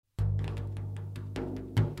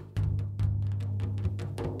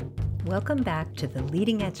Welcome back to the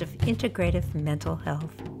leading edge of integrative mental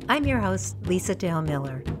health. I'm your host, Lisa Dale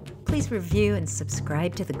Miller. Please review and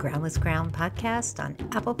subscribe to the Groundless Ground podcast on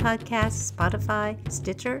Apple Podcasts, Spotify,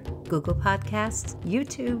 Stitcher, Google Podcasts,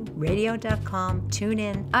 YouTube, radio.com,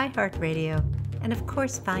 TuneIn, iHeartRadio, and of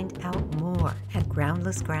course find out more at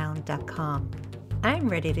groundlessground.com. I'm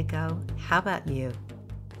ready to go. How about you?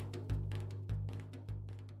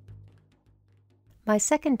 My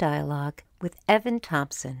second dialogue with Evan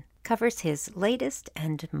Thompson covers his latest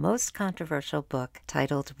and most controversial book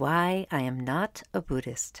titled Why I Am Not a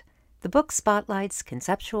Buddhist. The book spotlights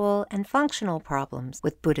conceptual and functional problems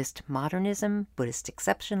with Buddhist modernism, Buddhist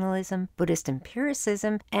exceptionalism, Buddhist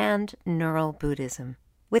empiricism, and neural Buddhism.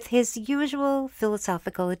 With his usual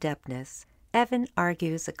philosophical adeptness, Evan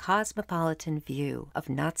argues a cosmopolitan view of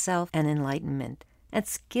not-self and enlightenment and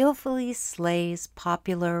skillfully slays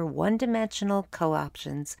popular one-dimensional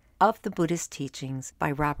co-options of the Buddhist teachings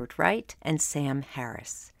by Robert Wright and Sam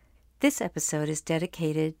Harris. This episode is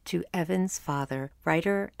dedicated to Evan's father,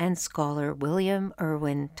 writer and scholar William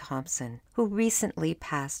Irwin Thompson, who recently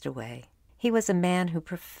passed away. He was a man who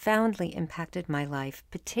profoundly impacted my life,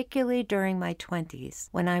 particularly during my 20s,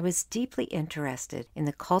 when I was deeply interested in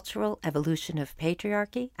the cultural evolution of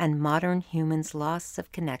patriarchy and modern humans' loss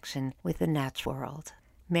of connection with the natural world.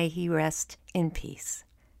 May he rest in peace.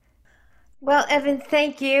 Well, Evan,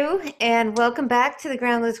 thank you, and welcome back to the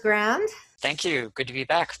Groundless Ground. Thank you. Good to be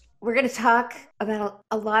back. We're going to talk about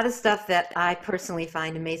a lot of stuff that I personally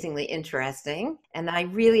find amazingly interesting, and I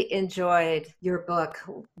really enjoyed your book,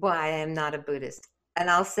 Why I Am Not a Buddhist. And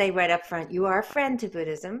I'll say right up front, you are a friend to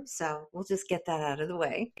Buddhism, so we'll just get that out of the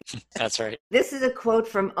way. That's right. This is a quote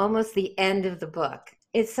from almost the end of the book.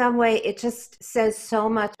 In some way, it just says so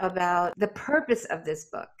much about the purpose of this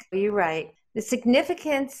book. You write, the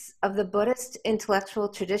significance of the Buddhist intellectual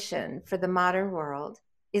tradition for the modern world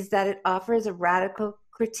is that it offers a radical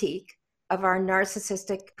critique of our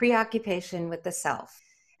narcissistic preoccupation with the self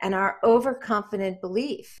and our overconfident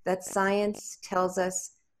belief that science tells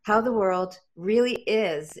us how the world really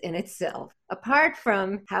is in itself, apart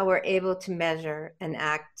from how we're able to measure and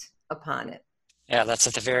act upon it. Yeah, that's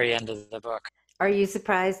at the very end of the book. Are you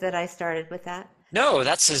surprised that I started with that? No,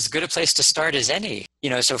 that's as good a place to start as any.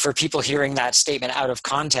 So for people hearing that statement out of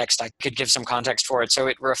context, I could give some context for it. So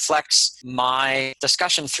it reflects my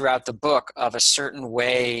discussion throughout the book of a certain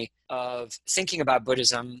way of thinking about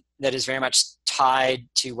Buddhism that is very much tied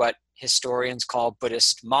to what historians call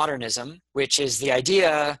Buddhist modernism, which is the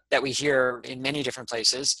idea that we hear in many different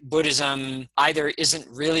places. Buddhism either isn't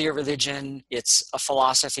really a religion, it's a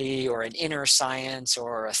philosophy or an inner science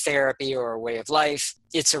or a therapy or a way of life.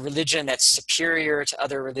 It's a religion that's superior to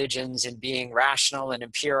other religions in being rational and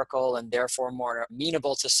empirical and therefore more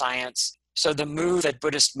amenable to science. So the move that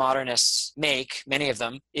Buddhist modernists make, many of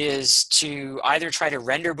them, is to either try to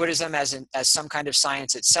render Buddhism as some kind of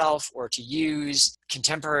science itself, or to use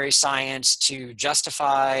contemporary science to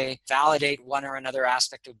justify, validate one or another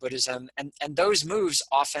aspect of Buddhism. And those moves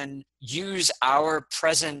often use our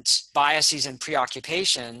present biases and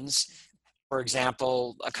preoccupations. For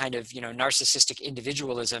example, a kind of narcissistic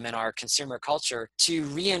individualism in our consumer culture to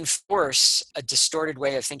reinforce a distorted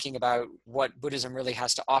way of thinking about what Buddhism really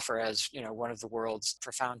has to offer as one of the world's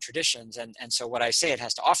profound traditions. And so what I say it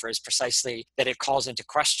has to offer is precisely that it calls into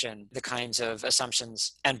question the kinds of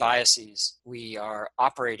assumptions and biases we are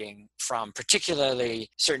operating from, particularly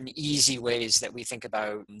certain easy ways that we think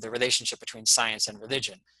about the relationship between science and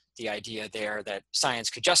religion. The idea there that science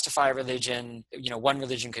could justify religion, one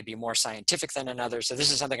religion could be more scientific than another. So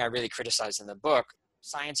this is something I really criticize in the book.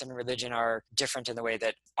 Science and religion are different in the way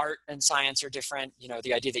that art and science are different.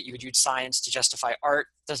 The idea that you would use science to justify art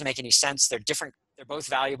doesn't make any sense. They're different. They're both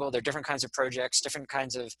valuable. They're different kinds of projects, different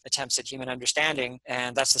kinds of attempts at human understanding.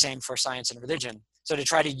 And that's the same for science and religion. So to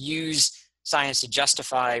try to use science to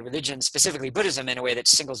justify religion, specifically Buddhism, in a way that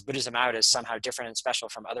singles Buddhism out as somehow different and special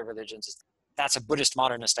from other religions, that's a Buddhist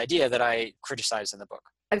modernist idea that I criticize in the book.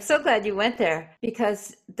 I'm so glad you went there,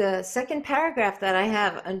 because the second paragraph that I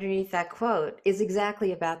have underneath that quote is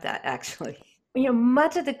exactly about that, actually.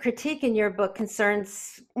 Much of the critique in your book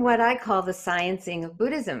concerns what I call the sciencing of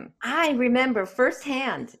Buddhism. I remember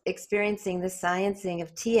firsthand experiencing the sciencing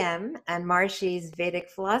of TM and Maharishi's Vedic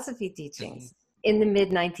philosophy teachings in the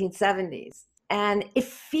mid-1970s. And it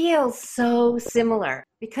feels so similar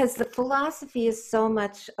because the philosophy is so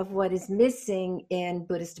much of what is missing in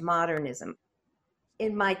Buddhist modernism.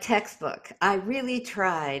 In my textbook, I really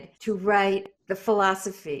tried to write the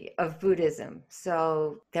philosophy of Buddhism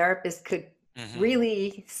so therapists could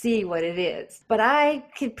really see what it is. But I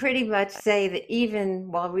could pretty much say that even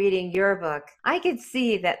while reading your book, I could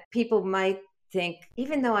see that people might think,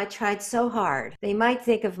 even though I tried so hard, they might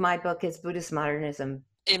think of my book as Buddhist modernism.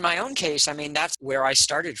 In my own case, I mean, that's where I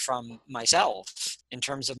started from myself in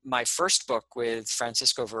terms of my first book with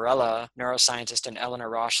Francisco Varela, neuroscientist, and Eleanor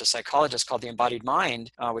Roche, a psychologist, called The Embodied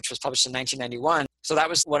Mind, which was published in 1991. So that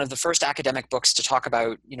was one of the first academic books to talk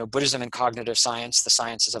about, Buddhism and cognitive science, the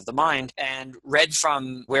sciences of the mind. And read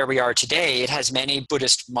from where we are today, it has many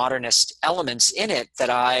Buddhist modernist elements in it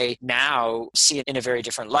that I now see it in a very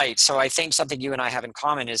different light. So I think something you and I have in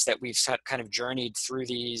common is that we've kind of journeyed through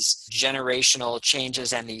these generational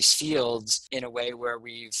changes and these fields in a way where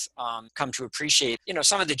we've come to appreciate,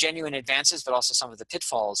 some of the genuine advances, but also some of the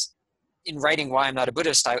pitfalls. In writing Why I'm Not a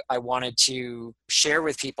Buddhist, I wanted to share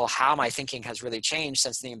with people how my thinking has really changed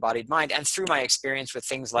since The Embodied Mind, and through my experience with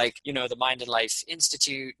things like, the Mind and Life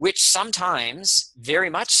Institute, which sometimes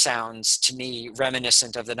very much sounds to me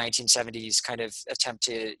reminiscent of the 1970s kind of attempt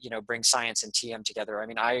to, bring science and TM together. I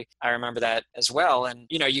mean, I remember that as well. And,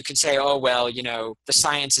 you can say, oh, well, the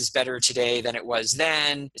science is better today than it was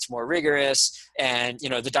then. It's more rigorous. And,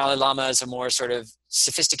 the Dalai Lama is a more sort of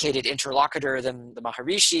sophisticated interlocutor than the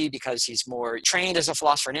Maharishi because he's more trained as a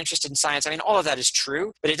philosopher and interested in science. I mean, all of that is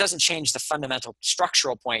true, but it doesn't change the fundamental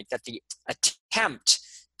structural point that the attempt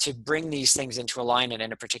to bring these things into alignment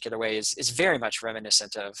in a particular way is very much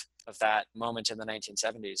reminiscent of that moment in the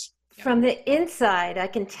 1970s. From the inside, I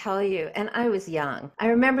can tell you, and I was young. I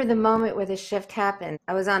remember the moment where the shift happened.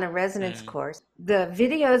 I was on a resonance course. The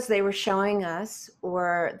videos they were showing us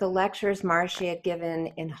were the lectures Maharishi had given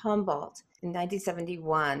in Humboldt in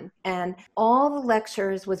 1971. And all the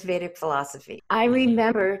lectures was Vedic philosophy. I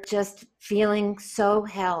remember just feeling so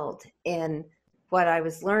held in what I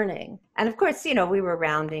was learning. And of course, we were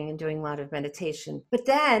rounding and doing a lot of meditation. But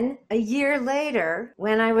then a year later,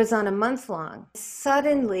 when I was on a month long,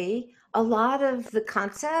 suddenly a lot of the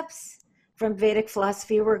concepts from Vedic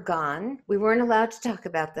philosophy were gone. We weren't allowed to talk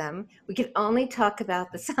about them. We could only talk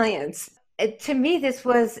about the science. To me, this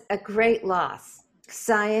was a great loss.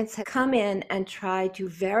 Science had come in and tried to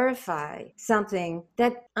verify something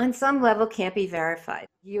that on some level can't be verified.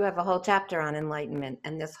 You have a whole chapter on enlightenment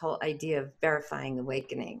and this whole idea of verifying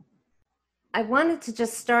awakening. I wanted to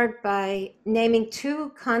just start by naming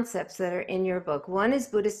two concepts that are in your book. One is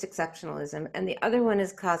Buddhist exceptionalism and the other one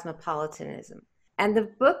is cosmopolitanism. And the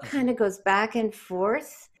book kind of goes back and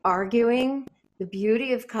forth arguing the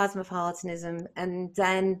beauty of cosmopolitanism and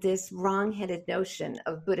then this wrong-headed notion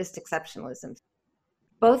of Buddhist exceptionalism.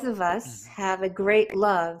 Both of us have a great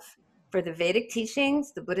love for the Vedic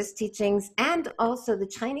teachings, the Buddhist teachings, and also the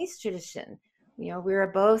Chinese tradition. We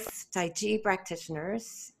are both Taiji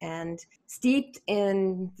practitioners and steeped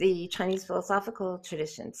in the Chinese philosophical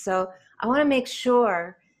tradition. So I want to make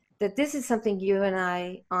sure that this is something you and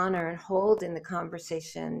I honor and hold in the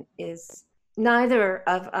conversation. Is neither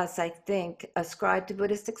of us, I think, ascribe to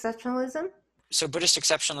Buddhist exceptionalism. So Buddhist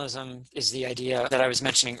exceptionalism is the idea that I was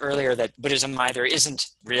mentioning earlier, that Buddhism either isn't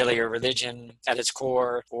really a religion at its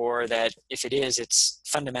core, or that if it is, it's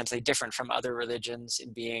fundamentally different from other religions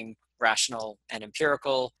in being rational and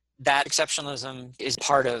empirical. That exceptionalism is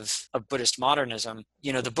part of Buddhist modernism.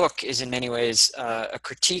 The book is in many ways a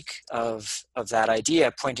critique of that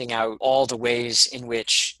idea, pointing out all the ways in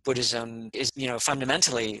which Buddhism is,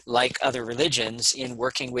 fundamentally like other religions in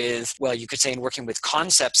working with, in working with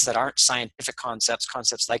concepts that aren't scientific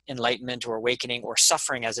concepts like enlightenment or awakening or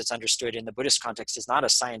suffering as it's understood in the Buddhist context is not a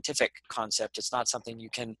scientific concept. It's not something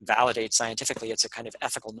you can validate scientifically. It's a kind of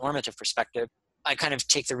ethical normative perspective. I kind of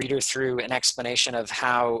take the reader through an explanation of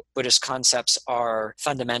how Buddhist concepts are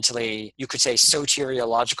fundamentally, you could say,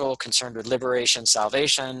 soteriological, concerned with liberation,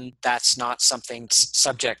 salvation. That's not something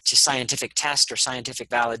subject to scientific test or scientific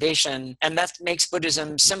validation. And that makes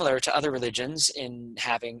Buddhism similar to other religions in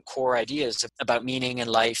having core ideas about meaning and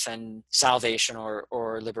life and salvation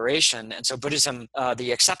or liberation. And so Buddhism, the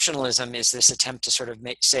exceptionalism is this attempt to sort of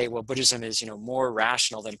say, well, Buddhism is, more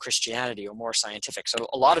rational than Christianity or more scientific. So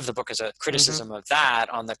a lot of the book is a criticism of that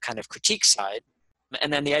on the kind of critique side.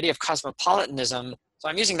 And then the idea of cosmopolitanism, so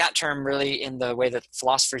I'm using that term really in the way that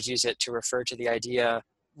philosophers use it to refer to the idea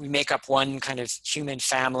we make up one kind of human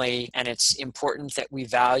family, and it's important that we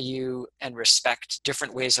value and respect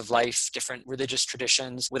different ways of life, different religious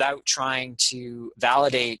traditions, without trying to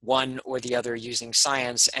validate one or the other using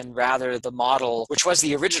science. And rather the model, which was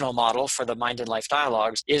the original model for the Mind and Life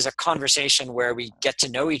dialogues, is a conversation where we get to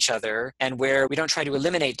know each other and where we don't try to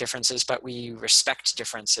eliminate differences, but we respect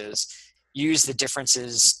differences, use the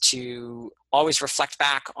differences to always reflect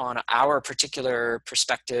back on our particular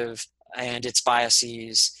perspective and its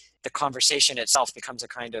biases. The conversation itself becomes a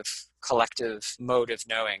kind of collective mode of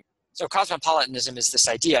knowing. So cosmopolitanism is this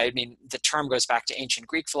idea. I mean, the term goes back to ancient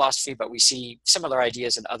Greek philosophy, but we see similar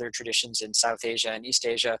ideas in other traditions in South Asia and East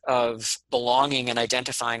Asia of belonging and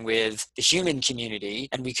identifying with the human community.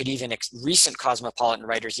 And we could even, recent cosmopolitan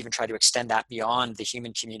writers even try to extend that beyond the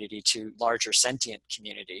human community to larger sentient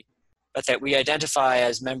community. But that we identify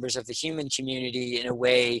as members of the human community in a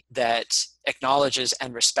way that acknowledges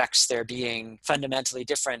and respects there being fundamentally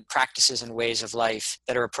different practices and ways of life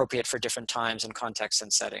that are appropriate for different times and contexts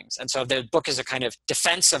and settings. And so the book is a kind of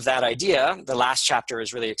defense of that idea. The last chapter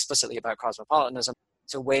is really explicitly about cosmopolitanism.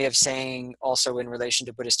 It's a way of saying also in relation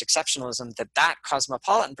to Buddhist exceptionalism that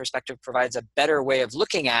cosmopolitan perspective provides a better way of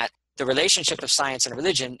looking at the relationship of science and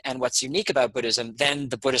religion and what's unique about Buddhism than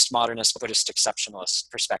the Buddhist modernist, Buddhist exceptionalist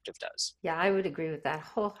perspective does. Yeah, I would agree with that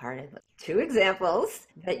wholeheartedly. 2 examples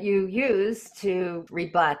that you use to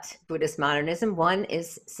rebut Buddhist modernism. One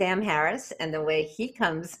is Sam Harris and the way he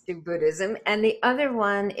comes to Buddhism, and the other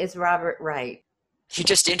one is Robert Wright. He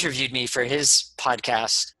just interviewed me for his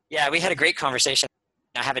podcast. Yeah, we had a great conversation.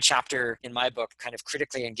 I have a chapter in my book kind of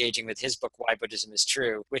critically engaging with his book, Why Buddhism is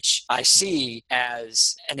True, which I see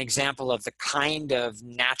as an example of the kind of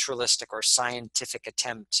naturalistic or scientific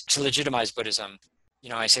attempt to legitimize Buddhism. You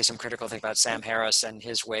know, I say some critical thing about Sam Harris and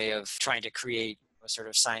his way of trying to create a sort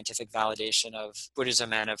of scientific validation of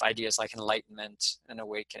Buddhism and of ideas like enlightenment and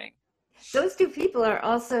awakening. Those 2 people are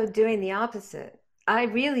also doing the opposite. I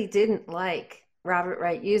really didn't like Robert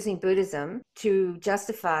Wright using Buddhism to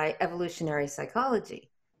justify evolutionary psychology.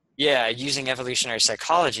 Yeah, using evolutionary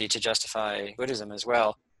psychology to justify Buddhism as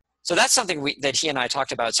well. So that's something that he and I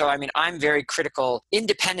talked about. So, I mean, I'm very critical,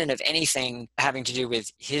 independent of anything having to do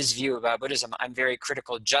with his view about Buddhism. I'm very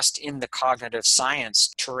critical just in the cognitive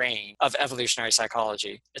science terrain of evolutionary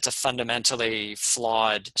psychology. It's a fundamentally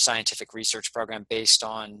flawed scientific research program based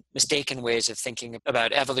on mistaken ways of thinking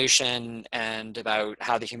about evolution and about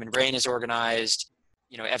how the human brain is organized.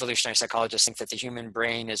 You know, evolutionary psychologists think that the human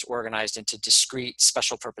brain is organized into discrete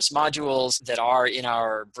special purpose modules that are in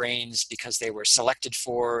our brains because they were selected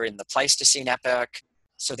for in the Pleistocene epoch.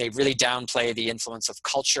 So they really downplay the influence of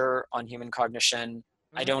culture on human cognition.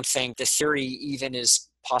 Mm-hmm. I don't think the theory even is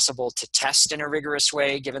possible to test in a rigorous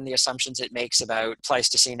way, given the assumptions it makes about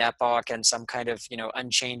Pleistocene epoch and some kind of,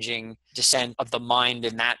 unchanging descent of the mind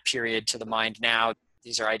in that period to the mind now.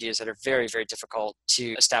 These are ideas that are very, very difficult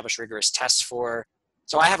to establish rigorous tests for.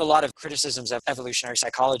 So I have a lot of criticisms of evolutionary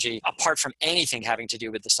psychology apart from anything having to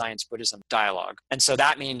do with the science-Buddhism dialogue. And so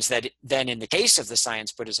that means that then in the case of the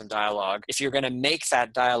science-Buddhism dialogue, if you're going to make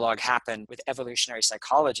that dialogue happen with evolutionary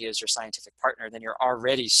psychology as your scientific partner, then you're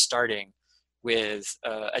already starting with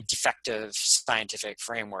a defective scientific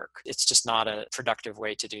framework. It's just not a productive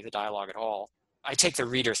way to do the dialogue at all. I take the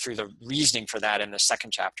reader through the reasoning for that in the second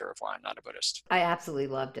chapter of Why I'm Not a Buddhist. I absolutely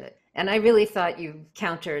loved it. And I really thought you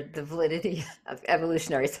countered the validity of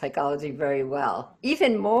evolutionary psychology very well,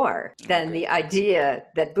 even more than the idea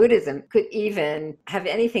that Buddhism could even have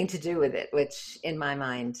anything to do with it, which in my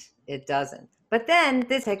mind, it doesn't. But then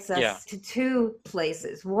this takes us to 2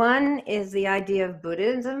 places. One is the idea of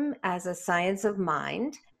Buddhism as a science of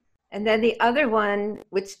mind. And then the other one,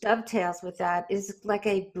 which dovetails with that, is like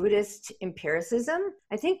a Buddhist empiricism.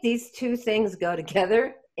 I think these 2 things go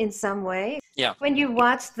together in some way. Yeah. When you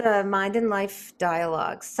watch the Mind and Life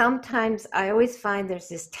dialogue, sometimes I always find there's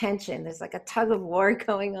this tension. There's like a tug of war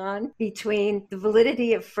going on between the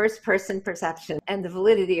validity of first-person perception and the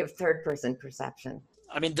validity of third-person perception.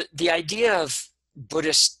 I mean, the idea of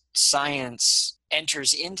Buddhist science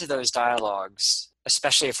enters into those dialogues,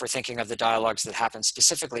 especially if we're thinking of the dialogues that happen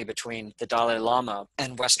specifically between the Dalai Lama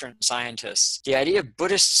and Western scientists. The idea of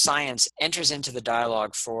Buddhist science enters into the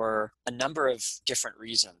dialogue for a number of different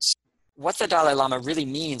reasons. What the Dalai Lama really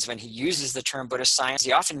means when he uses the term Buddhist science,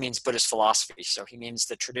 he often means Buddhist philosophy. So he means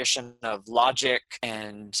the tradition of logic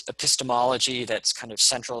and epistemology that's kind of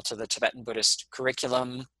central to the Tibetan Buddhist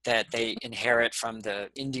curriculum that they inherit from the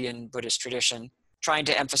Indian Buddhist tradition, trying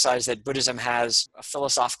to emphasize that Buddhism has a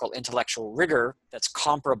philosophical intellectual rigor that's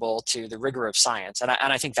comparable to the rigor of science. And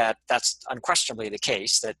I think that that's unquestionably the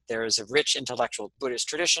case, that there is a rich intellectual Buddhist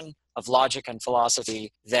tradition of logic and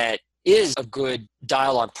philosophy that is a good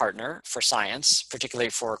dialogue partner for science, particularly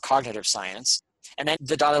for cognitive science. And then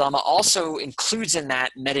the Dalai Lama also includes in that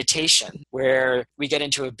meditation, where we get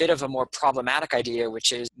into a bit of a more problematic idea,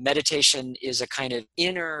 which is meditation is a kind of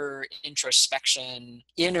inner introspection,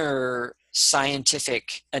 inner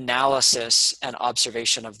scientific analysis and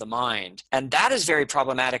observation of the mind. And that is very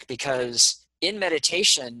problematic because in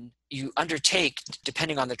meditation, you undertake,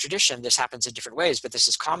 depending on the tradition, this happens in different ways, but this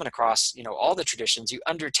is common across, all the traditions. You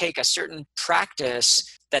undertake a certain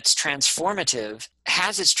practice that's transformative,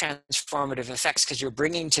 has its transformative effects because you're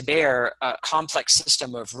bringing to bear a complex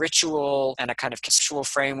system of ritual and a kind of conceptual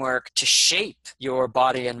framework to shape your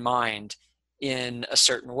body and mind in a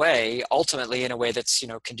certain way, ultimately in a way that's,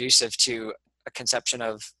 conducive to a conception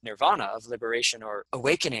of nirvana, of liberation or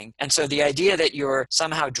awakening. And so the idea that you're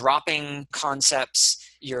somehow dropping concepts,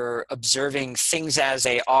 you're observing things as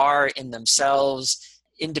they are in themselves,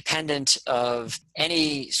 independent of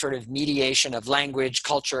any sort of mediation of language,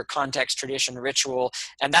 culture, context, tradition, ritual.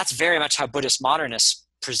 And that's very much how Buddhist modernists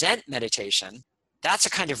present meditation. That's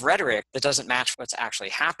a kind of rhetoric that doesn't match what's actually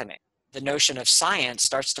happening. The notion of science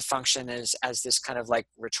starts to function as this kind of like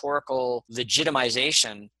rhetorical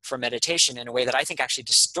legitimization for meditation in a way that I think actually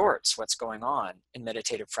distorts what's going on in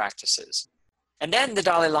meditative practices. And then the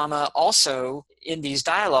Dalai Lama also, in these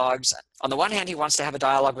dialogues, on the one hand, he wants to have a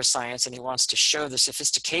dialogue with science and he wants to show the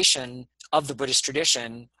sophistication of the Buddhist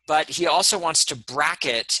tradition, but he also wants to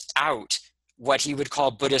bracket out what he would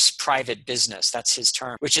call Buddhist private business. That's his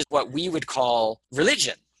term, which is what we would call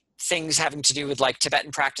religion. Things having to do with like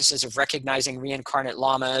Tibetan practices of recognizing reincarnate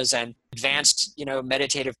lamas and advanced,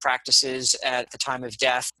 meditative practices at the time of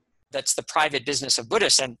death. That's the private business of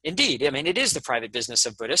Buddhists. And indeed, it is the private business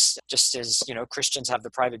of Buddhists, just as, Christians have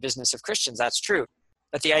the private business of Christians. That's true.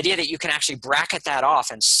 But the idea that you can actually bracket that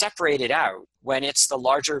off and separate it out when it's the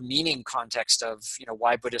larger meaning context of,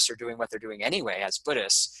 why Buddhists are doing what they're doing anyway as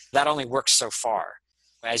Buddhists, that only works so far.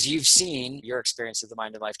 As you've seen, your experience of the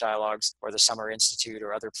Mind and Life Dialogues or the Summer Institute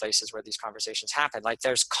or other places where these conversations happen, like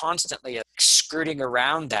there's constantly a skirting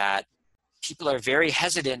around that. People are very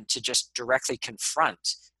hesitant to just directly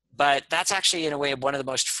confront. But that's actually, in a way, one of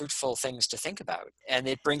the most fruitful things to think about. And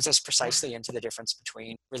it brings us precisely into the difference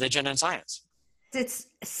between religion and science. It's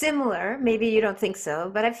similar, maybe you don't think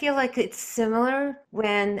so, but I feel like it's similar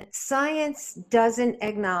when science doesn't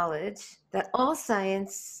acknowledge that all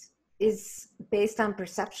science is based on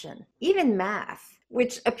perception, even math,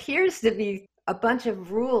 which appears to be a bunch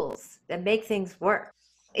of rules that make things work.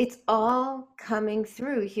 It's all coming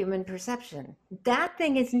through human perception. That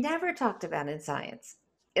thing is never talked about in science.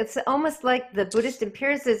 It's almost like the Buddhist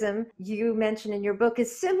empiricism you mentioned in your book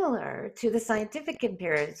is similar to the scientific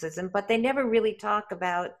empiricism, but they never really talk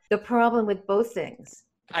about the problem with both things.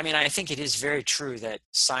 I think it is very true that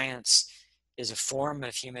science is a form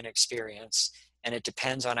of human experience, and it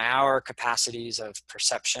depends on our capacities of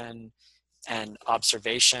perception and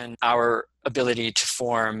observation, our ability to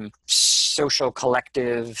form social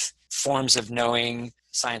collective forms of knowing.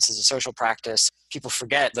 Science is a social practice. People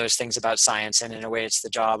forget those things about science, and in a way it's the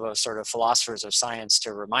job of sort of philosophers of science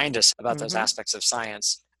to remind us about those aspects of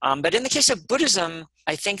science. But in the case of Buddhism,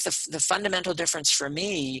 I think the fundamental difference for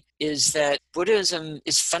me is that Buddhism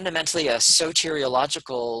is fundamentally a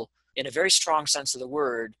soteriological, in a very strong sense of the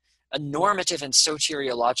word, a normative and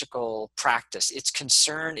soteriological practice. Its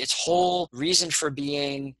concern, its whole reason for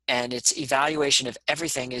being, and its evaluation of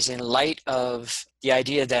everything is in light of the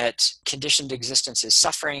idea that conditioned existence is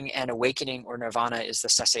suffering and awakening or nirvana is the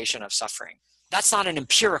cessation of suffering. That's not an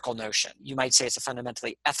empirical notion. You might say it's a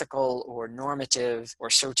fundamentally ethical or normative or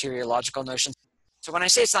soteriological notion. So when I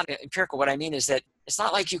say it's not empirical, what I mean is that it's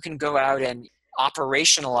not like you can go out and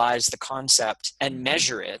operationalize the concept and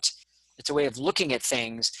measure it. It's a way of looking at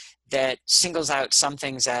things that singles out some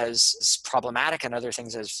things as problematic and other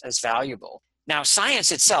things as valuable. Now,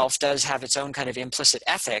 science itself does have its own kind of implicit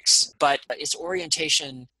ethics, but its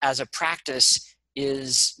orientation as a practice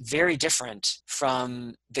is very different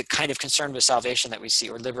from the kind of concern with salvation that we see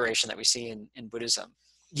or liberation that we see in Buddhism.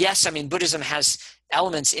 Yes, Buddhism has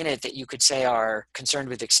elements in it that you could say are concerned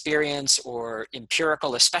with experience or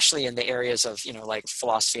empirical, especially in the areas of, like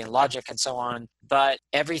philosophy and logic and so on. But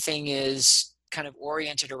everything is kind of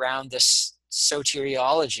oriented around this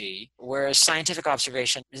soteriology, whereas scientific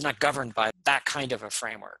observation is not governed by that kind of a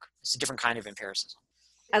framework. It's a different kind of empiricism.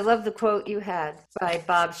 I love the quote you had by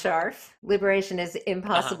Bob Scharf, liberation is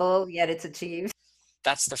impossible, yet it's achieved.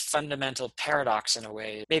 That's the fundamental paradox in a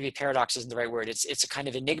way. Maybe paradox isn't the right word. It's a kind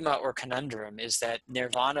of enigma or conundrum, is that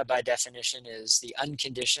nirvana by definition is the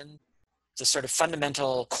unconditioned. It's a sort of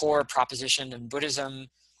fundamental core proposition in Buddhism.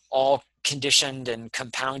 All conditioned and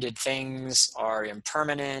compounded things are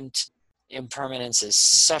impermanent. Impermanence is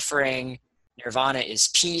suffering. Nirvana is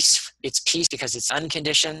peace. It's peace because it's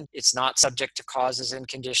unconditioned. It's not subject to causes and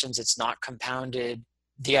conditions. It's not compounded.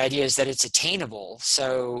 The idea is that it's attainable.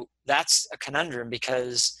 So that's a conundrum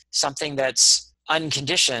because something that's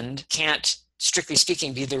unconditioned can't, strictly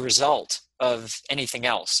speaking, be the result of anything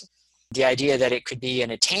else. The idea that it could be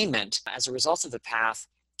an attainment as a result of the path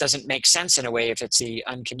doesn't make sense in a way if it's the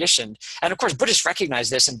unconditioned. And of course, Buddhists recognize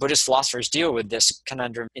this, and Buddhist philosophers deal with this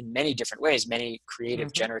conundrum in many different ways, many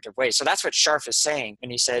creative, generative ways. So that's what Scharf is saying when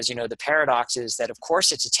he says, the paradox is that, of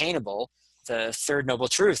course, it's attainable. The third noble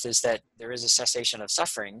truth is that there is a cessation of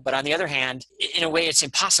suffering. But on the other hand, in a way, it's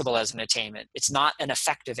impossible as an attainment. It's not an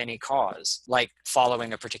effect of any cause, like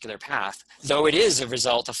following a particular path, though it is a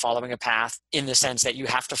result of following a path in the sense that you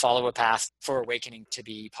have to follow a path for awakening to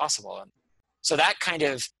be possible. So that kind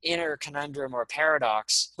of inner conundrum or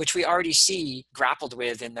paradox, which we already see grappled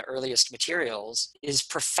with in the earliest materials, is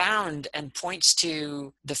profound and points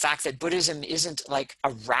to the fact that Buddhism isn't like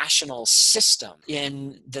a rational system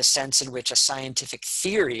in the sense in which a scientific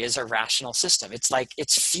theory is a rational system. It's like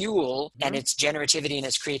its fuel and its generativity and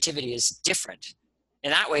its creativity is different.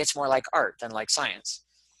 In that way, it's more like art than like science.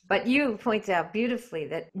 But you point out beautifully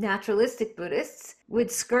that naturalistic Buddhists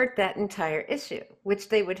would skirt that entire issue, which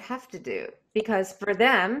they would have to do. Because for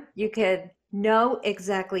them, you could know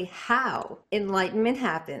exactly how enlightenment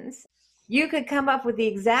happens. You could come up with the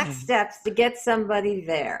exact steps to get somebody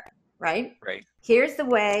there, right? Right. Here's the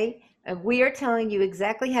way, and we are telling you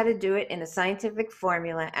exactly how to do it in a scientific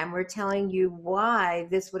formula, and we're telling you why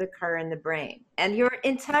this would occur in the brain. And your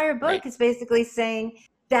entire book is basically saying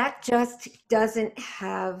that just doesn't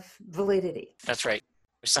have validity. That's right.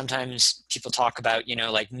 Sometimes people talk about,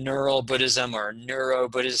 like neural Buddhism or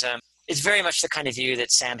neuro-Buddhism. It's very much the kind of view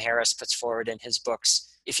that Sam Harris puts forward in his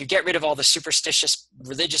books. If you get rid of all the superstitious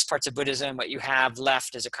religious parts of Buddhism, what you have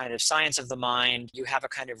left is a kind of science of the mind. You have a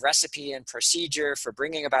kind of recipe and procedure for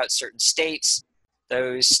bringing about certain states.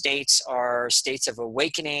 Those states are states of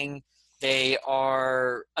awakening. They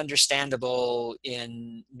are understandable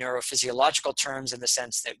in neurophysiological terms in the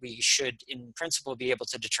sense that we should, in principle, be able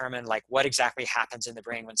to determine like what exactly happens in the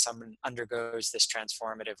brain when someone undergoes this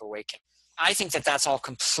transformative awakening. I think that that's all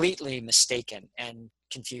completely mistaken and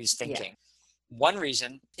confused thinking. Yeah. One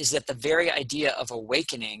reason is that the very idea of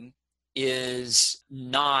awakening is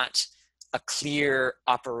not a clear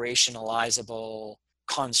operationalizable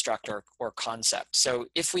construct or concept. So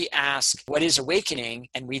if we ask what is awakening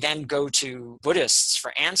and we then go to Buddhists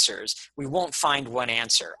for answers, we won't find one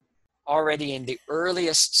answer. Already in the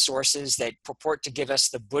earliest sources that purport to give us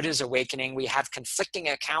the Buddha's awakening, we have conflicting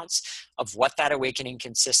accounts of what that awakening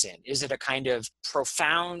consists in. Is it a kind of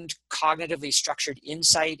profound, cognitively structured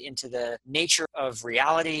insight into the nature of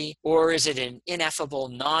reality? Or is it an ineffable,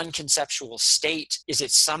 non-conceptual state? Is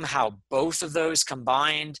it somehow both of those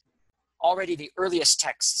combined? Already the earliest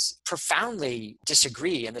texts profoundly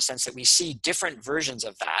disagree in the sense that we see different versions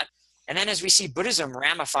of that. And then as we see Buddhism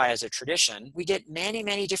ramify as a tradition, we get many,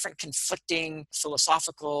 many different conflicting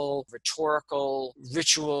philosophical, rhetorical,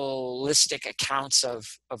 ritualistic accounts of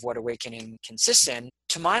what awakening consists in.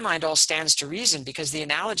 To my mind, all stands to reason because the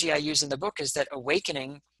analogy I use in the book is that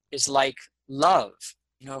awakening is like love.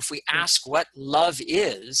 If we ask what love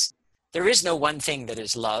is, there is no one thing that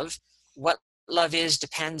is love. What love is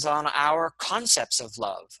depends on our concepts of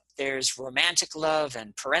love. There's romantic love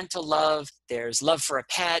and parental love. There's love for a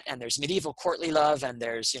pet, and there's medieval courtly love, and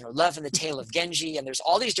there's love in the tale of Genji, and there's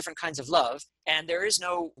all these different kinds of love. And there is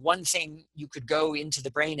no one thing you could go into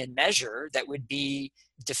the brain and measure that would be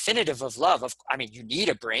definitive of love. You need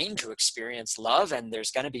a brain to experience love, and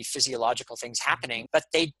there's going to be physiological things happening, but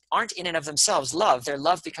they aren't in and of themselves love. They're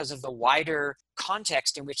love because of the wider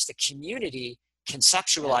context in which the community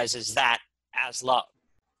conceptualizes that as love.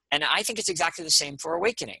 And I think it's exactly the same for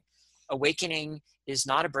awakening. Awakening is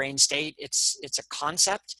not a brain state. It's a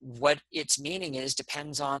concept. What its meaning is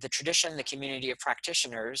depends on the tradition, the community of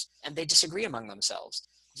practitioners, and they disagree among themselves.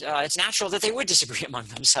 It's natural that they would disagree among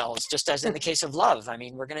themselves, just as in the case of love.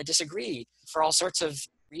 We're going to disagree for all sorts of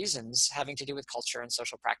reasons having to do with culture and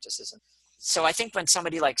social practices. So I think when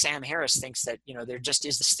somebody like Sam Harris thinks that, there just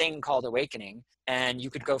is this thing called awakening and you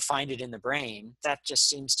could go find it in the brain, that just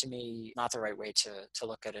seems to me not the right way to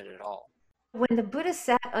look at it at all. When the Buddha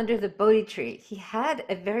sat under the Bodhi tree, he had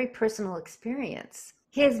a very personal experience.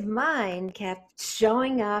 His mind kept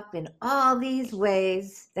showing up in all these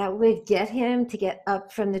ways that would get him to get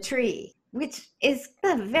up from the tree, which is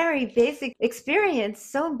a very basic experience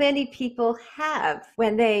so many people have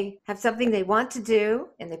when they have something they want to do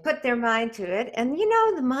and they put their mind to it. And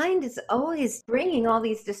the mind is always bringing all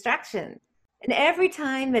these distractions. And every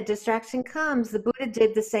time a distraction comes, the Buddha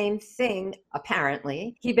did the same thing,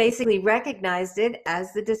 apparently. He basically recognized it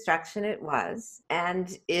as the distraction it was,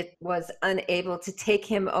 and it was unable to take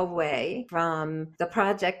him away from the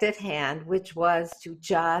project at hand, which was to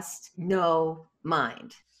just know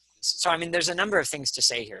mind. So, there's a number of things to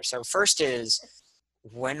say here. So first is,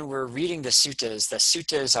 when we're reading the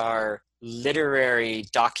suttas are literary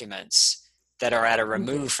documents that are at a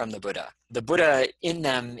remove from the Buddha. The Buddha in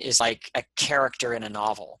them is like a character in a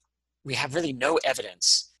novel. We have really no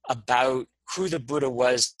evidence about who the Buddha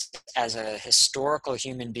was as a historical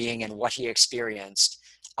human being and what he experienced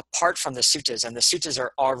apart from the suttas. And the suttas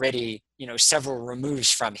are already, several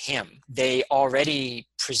removes from him. They already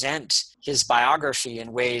present his biography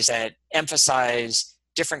in ways that emphasize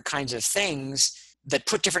different kinds of things, that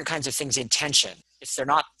put different kinds of things in tension. If they're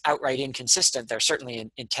not outright inconsistent, they're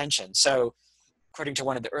certainly in tension. So according to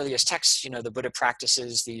one of the earliest texts, the Buddha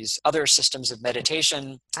practices these other systems of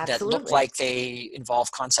meditation that look like they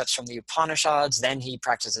involve concepts from the Upanishads. Then he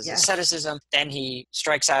practices asceticism. Then he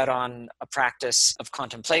strikes out on a practice of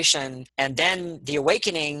contemplation. And then the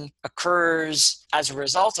awakening occurs as a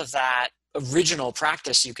result of that original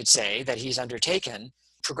practice, you could say, that he's undertaken.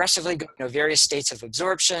 Progressively various states of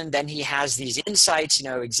absorption. Then he has these insights,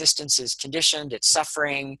 existence is conditioned, it's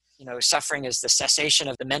suffering. Suffering is the cessation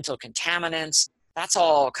of the mental contaminants. That's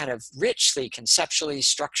all kind of richly conceptually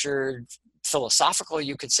structured, philosophical,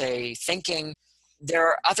 you could say, thinking. There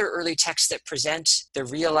are other early texts that present the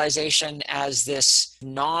realization as this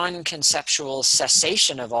non-conceptual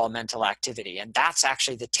cessation of all mental activity. And that's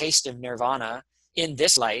actually the taste of nirvana in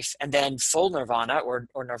this life, and then full nirvana or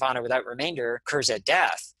nirvana without remainder occurs at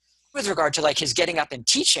death. With regard to his getting up and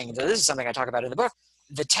teaching, this is something I talk about in the book,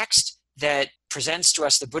 the text that presents to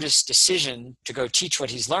us the Buddhist decision to go teach what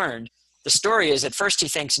he's learned, the story is at first he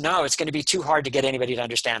thinks, no, it's going to be too hard to get anybody to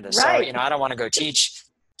understand this. Right. So, I don't want to go teach,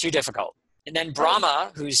 too difficult. And then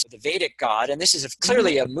Brahma, who's the Vedic god, and this is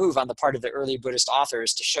clearly a move on the part of the early Buddhist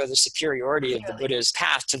authors to show the superiority of the Buddha's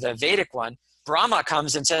path to the Vedic one. Brahma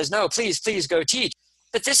comes and says, no, please go teach.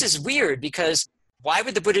 But this is weird because why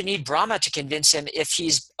would the Buddha need Brahma to convince him if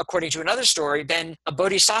he's, according to another story, been a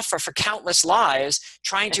bodhisattva for countless lives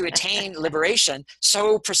trying to attain liberation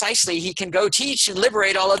so precisely he can go teach and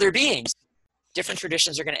liberate all other beings? Different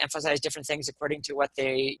traditions are going to emphasize different things according to what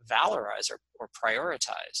they valorize or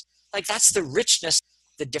prioritize. That's the richness,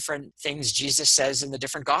 the different things Jesus says in the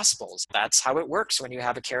different gospels. That's how it works when you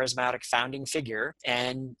have a charismatic founding figure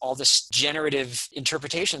and all this generative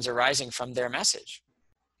interpretations arising from their message.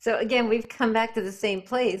 So again, we've come back to the same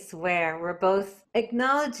place where we're both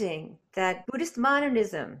acknowledging that Buddhist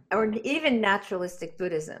modernism, or even naturalistic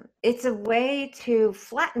Buddhism, it's a way to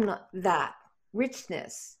flatten that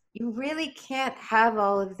richness. You really can't have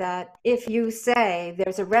all of that if you say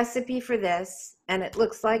there's a recipe for this and it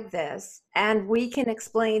looks like this, and we can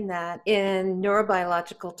explain that in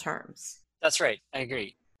neurobiological terms. That's right. I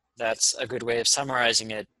agree. That's a good way of summarizing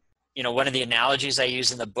it. One of the analogies I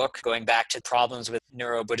use in the book, going back to problems with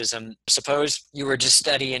Neuro-Buddhism, suppose you were to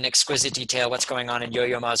study in exquisite detail what's going on in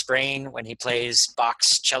Yo-Yo Ma's brain when he plays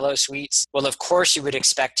Bach's cello suites. Well, of course, you would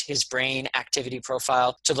expect his brain activity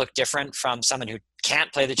profile to look different from someone who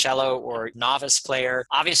can't play the cello or novice player.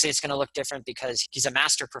 Obviously, it's going to look different because he's a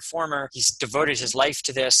master performer. He's devoted his life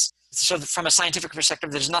to this. So from a scientific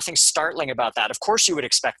perspective, there's nothing startling about that. Of course you would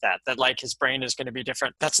expect that his brain is going to be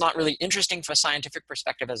different. That's not really interesting from a scientific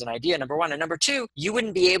perspective as an idea, number one. And number two, you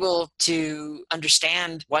wouldn't be able to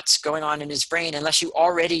understand what's going on in his brain unless you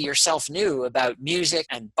already yourself knew about music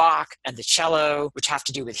and Bach and the cello, which have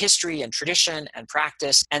to do with history and tradition and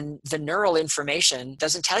practice. And the neural information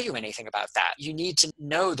doesn't tell you anything about that. You need to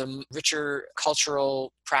know the richer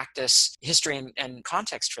cultural practice, history, and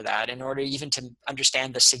context for that in order even to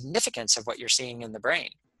understand the significance of what you're seeing in the brain.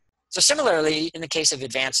 So similarly, in the case of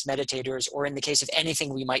advanced meditators, or in the case of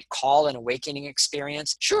anything we might call an awakening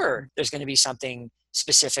experience, sure, there's going to be something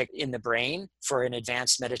specific in the brain for an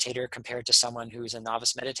advanced meditator compared to someone who's a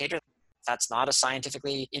novice meditator. That's not a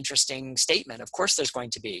scientifically interesting statement. Of course there's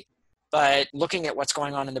going to be. But looking at what's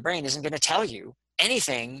going on in the brain isn't going to tell you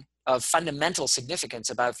anything of fundamental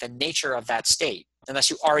significance about the nature of that state,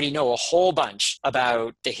 unless you already know a whole bunch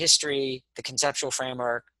about the history, the conceptual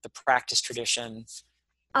framework, the practice tradition.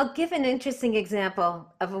 I'll give an interesting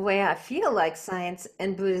example of a way I feel like science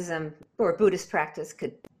and Buddhism or Buddhist practice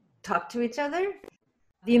could talk to each other.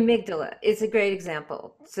 The amygdala is a great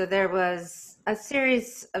example. So there was a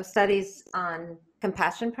series of studies on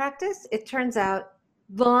compassion practice. It turns out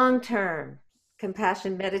long-term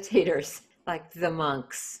compassion meditators, like the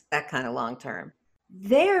monks, that kind of long-term,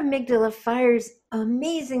 their amygdala fires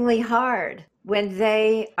amazingly hard when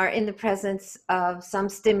they are in the presence of some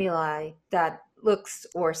stimuli that looks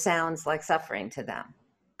or sounds like suffering to them.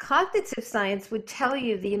 Cognitive science would tell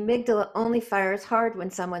you the amygdala only fires hard when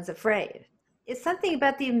someone's afraid. It's something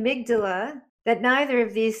about the amygdala that neither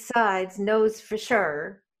of these sides knows for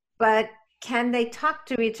sure, but can they talk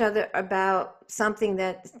to each other about something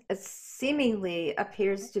that seemingly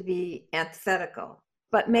appears to be antithetical,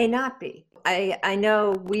 but may not be? I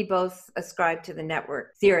know we both ascribe to the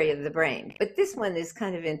network theory of the brain, but this one is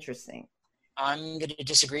kind of interesting. I'm going to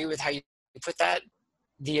disagree with how you put that.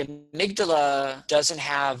 The amygdala doesn't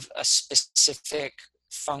have a specific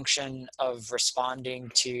function of responding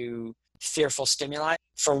to fearful stimuli.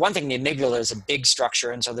 For one thing, the amygdala is a big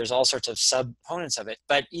structure, and so there's all sorts of subcomponents of it.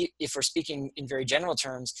 But if we're speaking in very general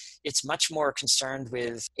terms, it's much more concerned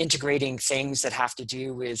with integrating things that have to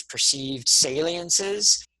do with perceived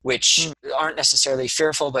saliences, which aren't necessarily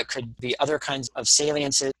fearful, but could be other kinds of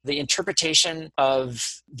saliences. The interpretation of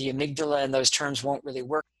the amygdala in those terms won't really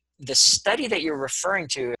work. The study that you're referring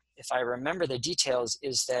to, if I remember the details,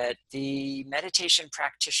 is that the meditation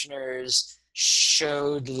practitioners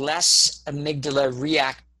showed less amygdala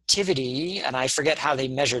reactivity, and I forget how they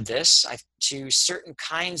measured this, to certain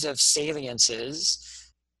kinds of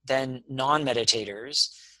saliences than non-meditators.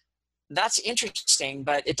 That's interesting,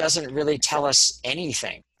 but it doesn't really tell us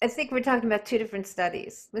anything. I think we're talking about two different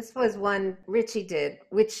studies. This was one Ritchie did,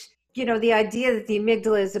 which, the idea that the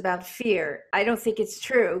amygdala is about fear, I don't think it's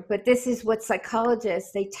true, but this is what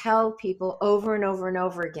psychologists, they tell people over and over and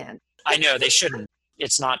over again. I know they shouldn't.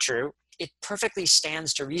 It's not true. It perfectly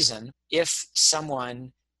stands to reason if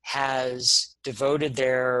someone has devoted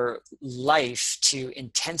their life to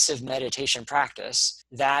intensive meditation practice,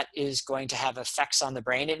 that is going to have effects on the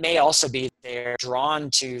brain. It may also be they're drawn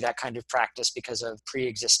to that kind of practice because of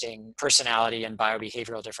pre-existing personality and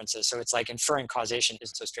biobehavioral differences. So it's like inferring causation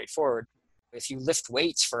isn't so straightforward. If you lift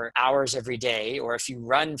weights for hours every day, or if you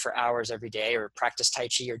run for hours every day, or practice Tai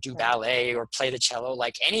Chi, or do ballet, or play the cello,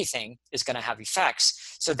 like anything is going to have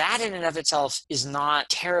effects. So that in and of itself is not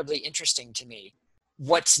terribly interesting to me.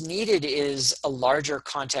 What's needed is a larger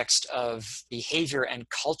context of behavior and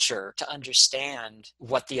culture to understand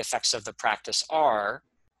what the effects of the practice are.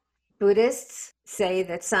 Buddhists say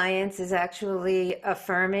that science is actually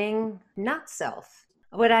affirming not self.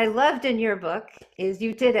 What I loved in your book is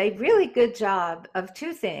you did a really good job of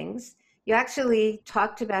two things. You actually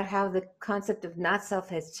talked about how the concept of not self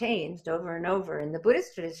has changed over and over in the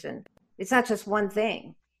Buddhist tradition. It's not just one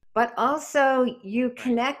thing, but also you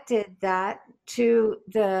connected that to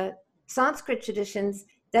the Sanskrit traditions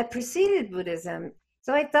that preceded Buddhism.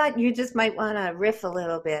 So I thought you just might want to riff a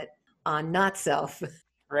little bit on not self.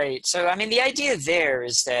 Right. So, I mean, the idea there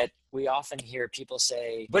is that we often hear people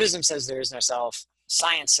say, Buddhism says there is no self,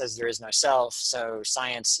 science says there is no self, so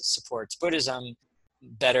science supports Buddhism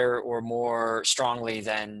better or more strongly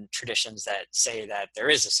than traditions that say that there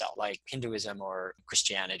is a self, like Hinduism or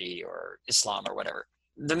Christianity or Islam or whatever.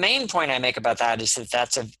 The main point I make about that is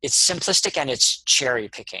that it's simplistic and it's cherry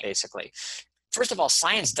picking, basically. First of all,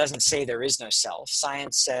 science doesn't say there is no self.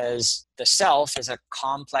 Science says the self is a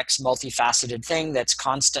complex, multifaceted thing that's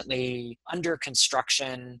constantly under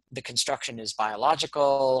construction. The construction is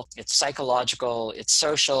biological, it's psychological, it's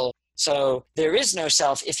social. So there is no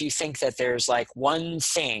self if you think that there's like one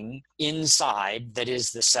thing inside that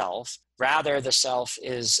is the self. Rather, the self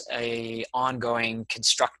is an ongoing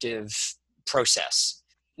constructive process.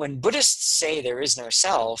 When Buddhists say there is no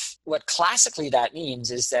self, what classically that means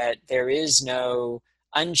is that there is no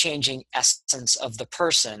unchanging essence of the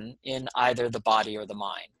person in either the body or the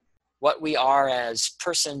mind. What we are as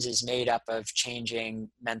persons is made up of changing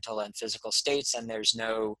mental and physical states, and there's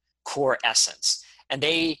no core essence. And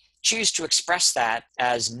they choose to express that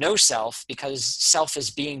as no self because self is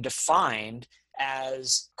being defined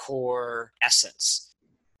as core essence.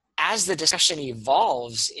 As the discussion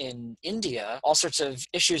evolves in India, all sorts of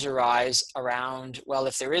issues arise around, well,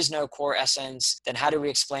 if there is no core essence, then how do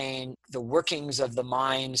we explain the workings of the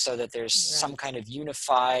mind so that there's some kind of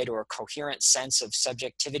unified or coherent sense of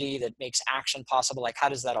subjectivity that makes action possible? Like, how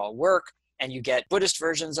does that all work? And you get Buddhist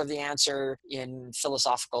versions of the answer in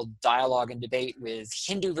philosophical dialogue and debate with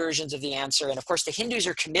Hindu versions of the answer. And of course, the Hindus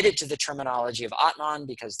are committed to the terminology of Atman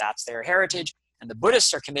because that's their heritage. And the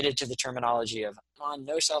Buddhists are committed to the terminology of Atman,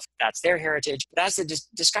 no self, that's their heritage. But as the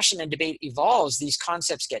discussion and debate evolves, these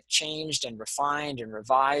concepts get changed and refined and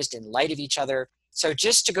revised in light of each other. So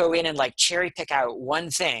just to go in and like cherry pick out one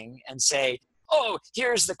thing and say, oh,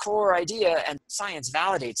 here's the core idea, and science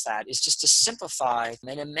validates that, is just to simplify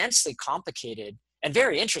an immensely complicated and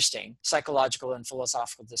very interesting psychological and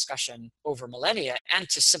philosophical discussion over millennia, and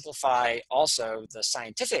to simplify also the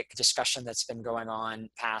scientific discussion that's been going on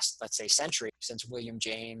past, let's say, century, since William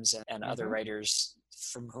James and other writers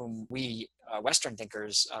from whom we Western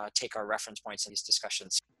thinkers take our reference points in these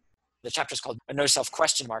discussions. The chapter is called A No Self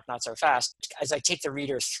question mark, not so fast. As I take the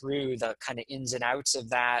reader through the kind of ins and outs of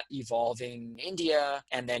that evolving India,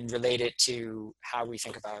 and then relate it to how we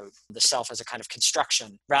think about the self as a kind of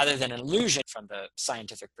construction rather than an illusion from the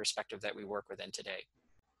scientific perspective that we work within today.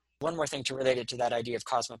 One more thing to relate it to that idea of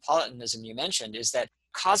cosmopolitanism you mentioned is that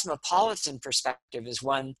cosmopolitan perspective is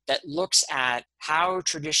one that looks at how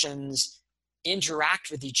traditions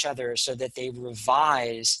interact with each other so that they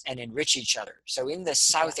revise and enrich each other. So in the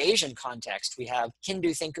South Asian context, we have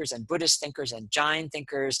Hindu thinkers and Buddhist thinkers and Jain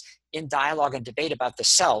thinkers in dialogue and debate about the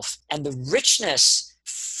self. And the richness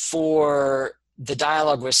for the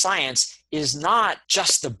dialogue with science is not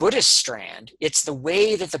just the Buddhist strand. It's the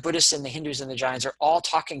way that the Buddhists and the Hindus and the Jains are all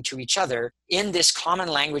talking to each other in this common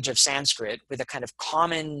language of Sanskrit with a kind of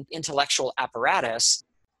common intellectual apparatus.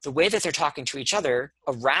 The way that they're talking to each other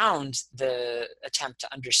around the attempt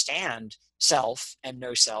to understand self and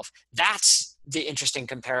no self, that's the interesting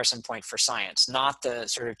comparison point for science, not the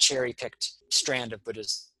sort of cherry-picked strand of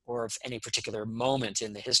Buddhism or of any particular moment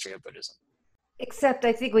in the history of Buddhism. Except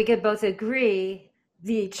I think we could both agree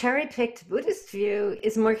the cherry-picked Buddhist view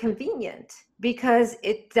is more convenient because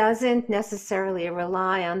it doesn't necessarily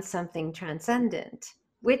rely on something transcendent,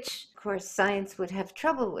 which, of course, science would have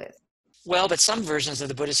trouble with. Well, but some versions of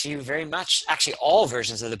the Buddhist view very much, actually all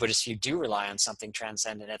versions of the Buddhist view do rely on something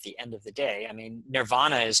transcendent at the end of the day. I mean,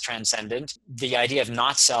 nirvana is transcendent. The idea of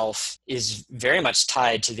not self is very much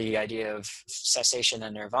tied to the idea of cessation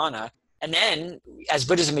and nirvana. And then as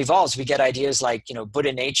Buddhism evolves, we get ideas like,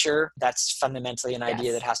 Buddha nature. That's fundamentally an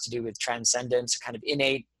idea that has to do with transcendence, a kind of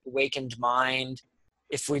innate awakened mind.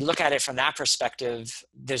 If we look at it from that perspective,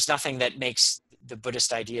 there's nothing that makes the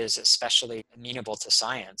Buddhist ideas especially amenable to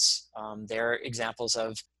science. There are examples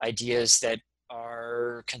of ideas that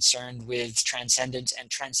are concerned with transcendence, and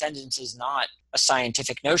transcendence is not a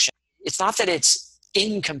scientific notion. It's not that it's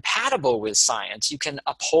incompatible with science. You can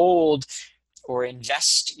uphold or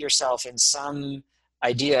invest yourself in some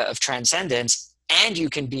idea of transcendence, and you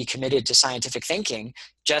can be committed to scientific thinking,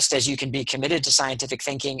 just as you can be committed to scientific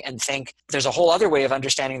thinking and think there's a whole other way of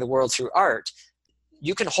understanding the world through art.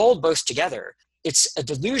 You can hold both together. It's a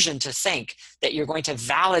delusion to think that you're going to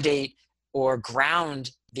validate or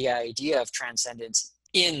ground the idea of transcendence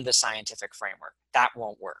in the scientific framework. That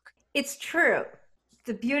won't work. It's true.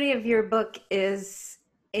 The beauty of your book is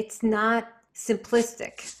it's not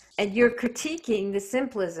simplistic. And you're critiquing the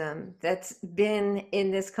simplism that's been in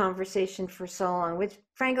this conversation for so long, which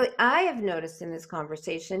frankly, I have noticed in this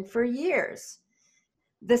conversation for years.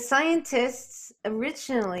 The scientists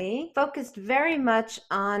originally focused very much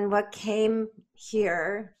on what came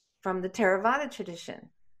here from the Theravada tradition.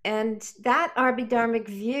 And that Abhidharmic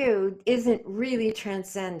view isn't really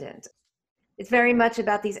transcendent. It's very much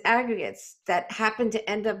about these aggregates that happen to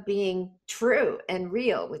end up being true and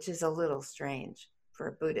real, which is a little strange for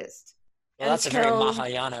a Buddhist. Well, that's a very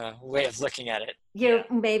Mahayana way of looking at it. Yeah,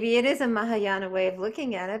 maybe it is a Mahayana way of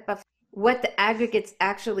looking at it, but what the aggregates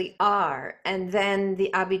actually are. And then the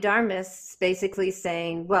Abhidharmists basically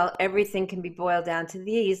saying, well, everything can be boiled down to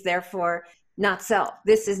these, therefore not self.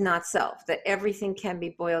 This is not self, that everything can be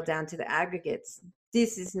boiled down to the aggregates.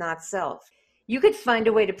 This is not self. You could find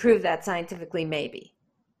a way to prove that scientifically, maybe,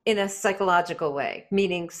 in a psychological way,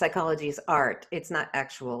 meaning psychology is art. It's not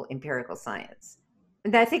actual empirical science.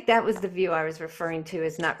 And I think that was the view I was referring to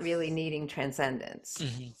as not really needing transcendence.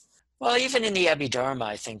 Mm-hmm. Well, even in the Abhidharma,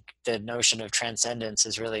 I think the notion of transcendence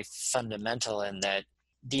is really fundamental in that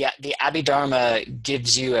the Abhidharma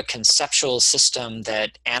gives you a conceptual system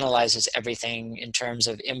that analyzes everything in terms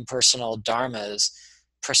of impersonal dharmas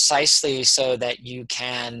precisely so that you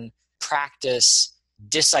can practice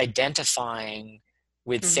disidentifying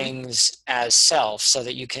with things as self, so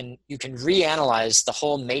that you can reanalyze the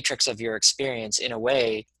whole matrix of your experience in a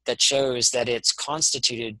way that shows that it's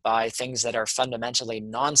constituted by things that are fundamentally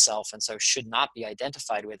non-self and so should not be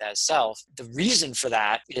identified with as self. The reason for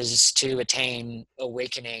that is to attain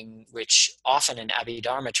awakening, which often in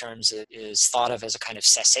Abhidharma terms is thought of as a kind of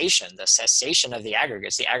cessation, the cessation of the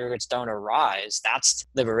aggregates. The aggregates don't arise. That's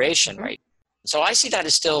liberation, right? So I see that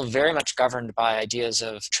as still very much governed by ideas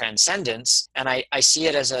of transcendence, and I see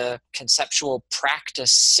it as a conceptual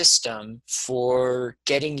practice system for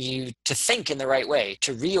getting you to think in the right way,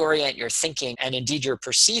 to reorient your thinking and indeed your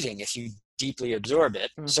perceiving if you deeply absorb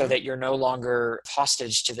it, so that you're no longer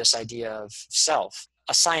hostage to this idea of self.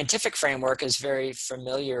 A scientific framework is very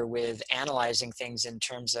familiar with analyzing things in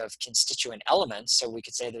terms of constituent elements, so we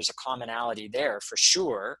could say there's a commonality there for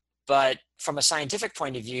sure. But from a scientific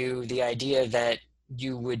point of view, the idea that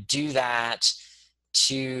you would do that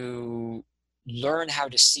to learn how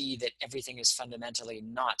to see that everything is fundamentally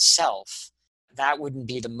not self, that wouldn't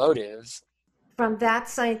be the motive. From that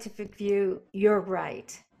scientific view, you're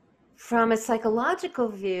right. From a psychological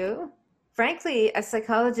view, frankly, a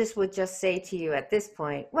psychologist would just say to you at this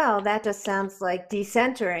point, well, that just sounds like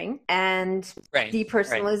decentering and Right, right,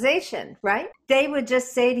 depersonalization, right? They would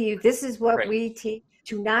just say to you, this is what right, we teach,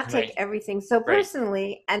 to not take right, everything so right.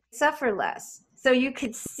 personally and suffer less. So you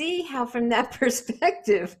could see how, from that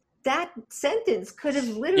perspective, that sentence could have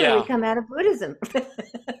literally Yeah. come out of Buddhism.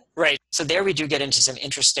 Right. So there we do get into some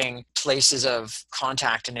interesting places of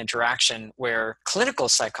contact and interaction where clinical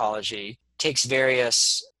psychology takes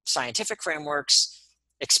various scientific frameworks,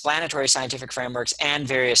 explanatory scientific frameworks, and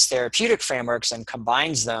various therapeutic frameworks and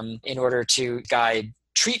combines them in order to guide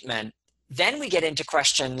treatment. Then we get into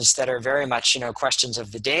questions that are very much, questions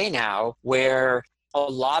of the day now, where a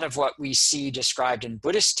lot of what we see described in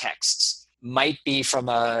Buddhist texts might be, from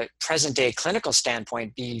a present day clinical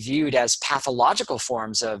standpoint, be viewed as pathological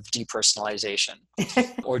forms of depersonalization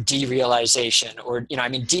or derealization, or,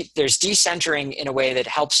 there's decentering in a way that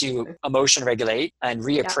helps you emotion regulate and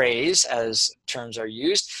Yeah. reappraise, as terms are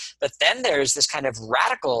used. But then there's this kind of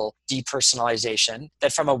radical depersonalization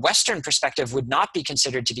that from a Western perspective would not be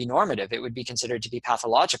considered to be normative. It would be considered to be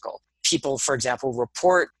pathological. People, for example,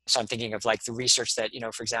 report, so I'm thinking of like the research that,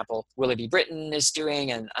 for example, Willoughby Britton is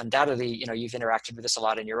doing, and undoubtedly, you've interacted with this a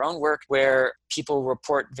lot in your own work, where people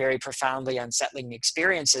report very profoundly unsettling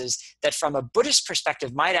experiences that from a Buddhist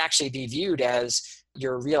perspective might actually be viewed as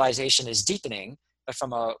your realization is deepening, but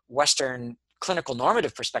from a Western clinical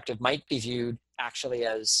normative perspective might be viewed actually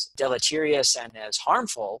as deleterious and as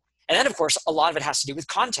harmful. And then, of course, a lot of it has to do with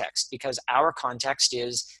context, because our context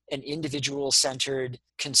is an individual-centered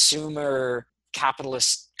consumer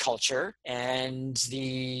capitalist culture. And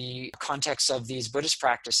the context of these Buddhist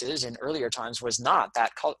practices in earlier times was not.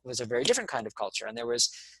 That was a very different kind of culture. And there was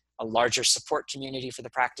a larger support community for the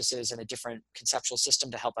practices and a different conceptual system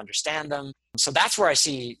to help understand them. So that's where I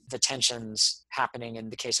see the tensions happening in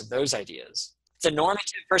the case of those ideas. The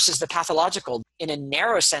normative versus the pathological. In a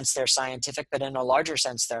narrow sense, they're scientific, but in a larger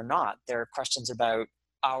sense, they're not. They're questions about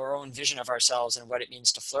our own vision of ourselves and what it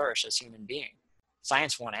means to flourish as human beings.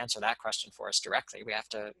 Science won't answer that question for us directly. We have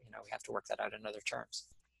to work that out in other terms.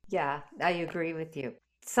 Yeah, I agree with you.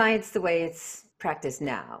 Science, the way it's practiced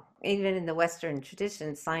now, even in the Western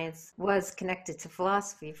tradition, science was connected to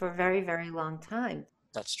philosophy for a very, very long time.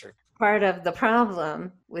 That's true. Part of the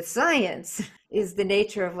problem with science is the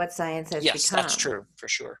nature of what science has become. Yes, that's true, for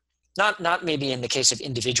sure. Not maybe in the case of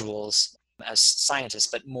individuals as scientists,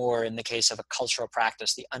 but more in the case of a cultural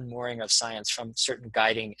practice, the unmooring of science from certain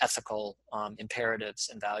guiding ethical imperatives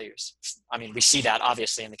and values. I mean, we see that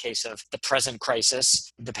obviously in the case of the present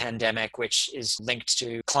crisis, the pandemic, which is linked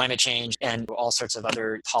to climate change and all sorts of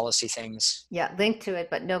other policy things. Yeah, linked to it,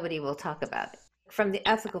 but nobody will talk about it. From the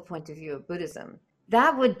ethical point of view of Buddhism,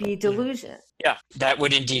 that would be delusion. Yeah, that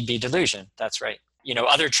would indeed be delusion. That's right.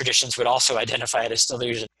 Other traditions would also identify it as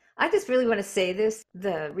delusion. I just really want to say this.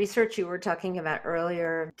 The research you were talking about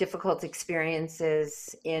earlier, difficult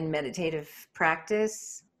experiences in meditative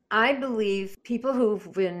practice, I believe people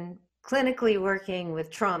who've been clinically working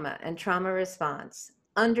with trauma and trauma response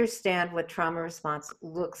understand what trauma response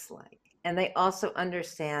looks like. And they also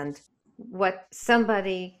understand what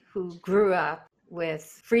somebody who grew up with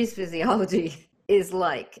freeze physiology is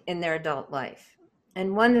like in their adult life.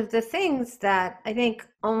 And one of the things that I think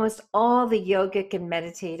almost all the yogic and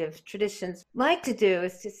meditative traditions like to do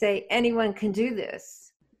is to say anyone can do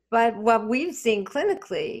this. But what we've seen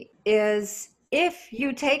clinically is if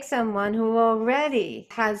you take someone who already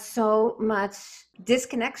has so much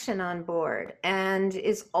disconnection on board and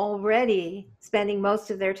is already spending most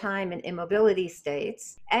of their time in immobility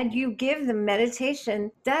states, and you give them meditation,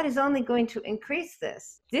 that is only going to increase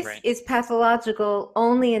this. This is pathological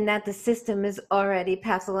only in that the system is already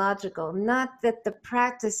pathological, not that the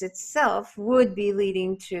practice itself would be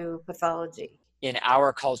leading to pathology. In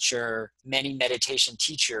our culture, many meditation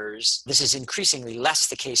teachers, this is increasingly less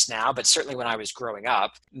the case now, but certainly when I was growing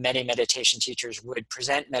up, many meditation teachers would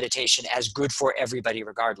present meditation as good for everybody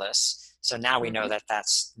regardless. So now we know that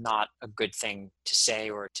that's not a good thing to say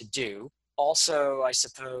or to do. Also, I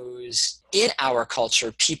suppose, in our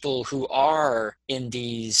culture, people who are in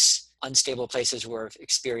these unstable places who have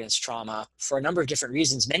experienced trauma for a number of different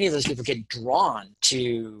reasons, many of those people get drawn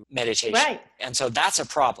to meditation. Right. And so that's a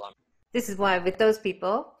problem. This is why with those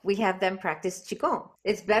people, we have them practice Qigong.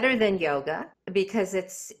 It's better than yoga because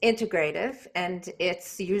it's integrative and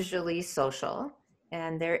it's usually social.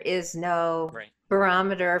 And there is no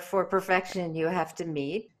barometer for perfection you have to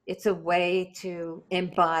meet. It's a way to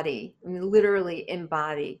embody, literally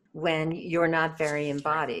embody when you're not very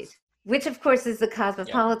embodied. which of course is the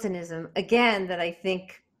cosmopolitanism, again, that I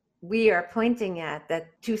think we are pointing at,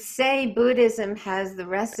 that to say Buddhism has the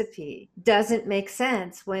recipe doesn't make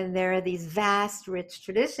sense when there are these vast, rich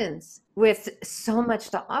traditions with so much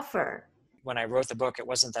to offer. When I wrote the book, it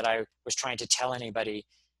wasn't that I was trying to tell anybody,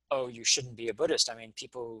 oh, you shouldn't be a Buddhist. I mean,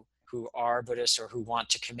 people who are Buddhists or who want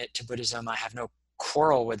to commit to Buddhism, I have no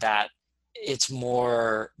quarrel with that. It's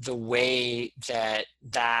more the way that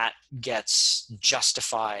that gets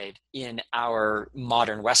justified in our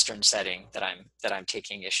modern Western setting that I'm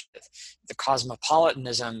taking issue with. The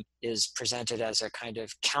cosmopolitanism is presented as a kind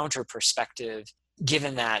of counter perspective,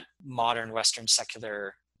 given that modern Western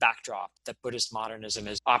secular backdrop that Buddhist modernism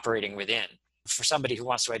is operating within. For somebody who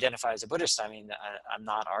wants to identify as a Buddhist, I mean, I'm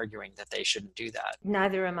not arguing that they shouldn't do that.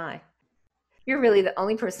 Neither am I. You're really the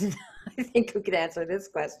only person I think who could answer this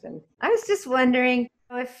question. I was just wondering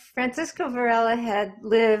if Francisco Varela had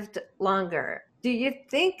lived longer. Do you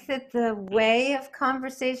think that the way of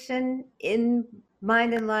conversation in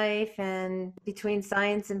Mind and Life and between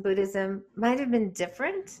science and Buddhism might have been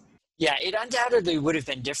different? Yeah, it undoubtedly would have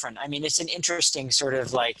been different. I mean, it's an interesting sort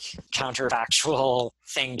of like counterfactual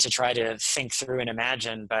thing to try to think through and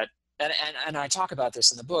imagine, but and I talk about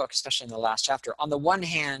this in the book, especially in the last chapter. On the one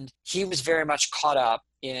hand, he was very much caught up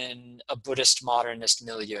in a Buddhist modernist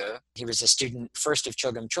milieu. He was a student first of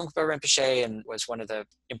Chogyam Trungpa Rinpoche and was one of the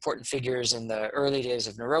important figures in the early days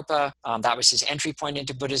of Naropa. That was his entry point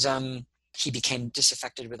into Buddhism. He became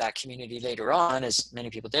disaffected with that community later on, as many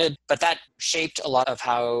people did, but that shaped a lot of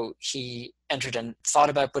how he entered and thought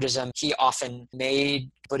about Buddhism. He often made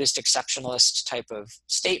Buddhist exceptionalist type of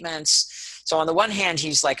statements. So on the one hand,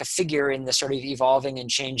 he's like a figure in the sort of evolving and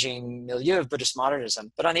changing milieu of Buddhist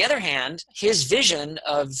modernism. But on the other hand, his vision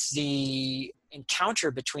of the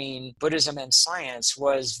encounter between Buddhism and science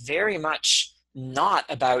was very much not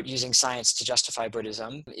about using science to justify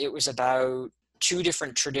Buddhism. It was about two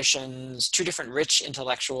different traditions, two different rich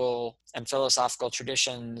intellectual and philosophical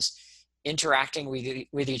traditions interacting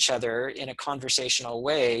with each other in a conversational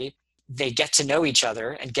way. They get to know each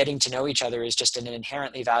other, and getting to know each other is just an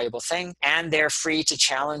inherently valuable thing. And they're free to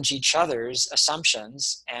challenge each other's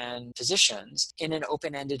assumptions and positions in an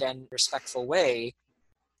open-ended and respectful way.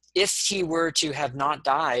 If he were to have not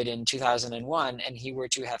died in 2001 and he were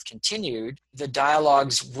to have continued, the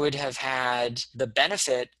dialogues would have had the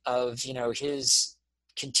benefit of, his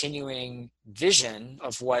continuing vision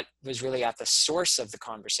of what was really at the source of the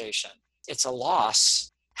conversation. It's a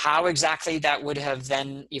loss. How exactly that would have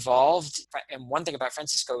then evolved, and one thing about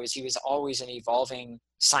Francisco is he was always an evolving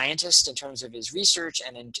scientist in terms of his research,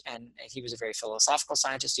 and he was a very philosophical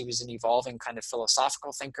scientist. He was an evolving kind of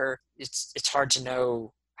philosophical thinker. It's hard to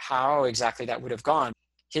know how exactly that would have gone.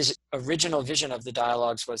 His original vision of the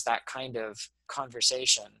dialogues was that kind of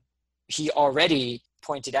conversation. He already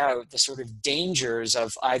pointed out the sort of dangers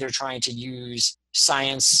of either trying to use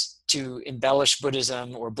science to embellish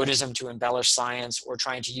Buddhism or Buddhism to embellish science, or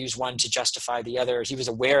trying to use one to justify the other. He was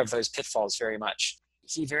aware of those pitfalls very much.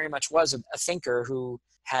 He very much was a thinker who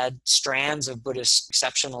had strands of Buddhist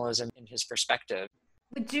exceptionalism in his perspective.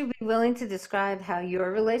 Would you be willing to describe how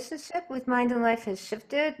your relationship with Mind and Life has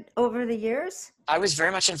shifted over the years? I was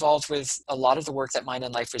very much involved with a lot of the work that Mind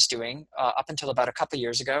and Life was doing up until about a couple of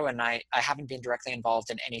years ago, and I haven't been directly involved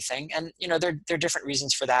in anything. And, there are different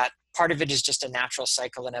reasons for that. Part of it is just a natural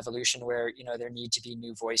cycle and evolution where, there need to be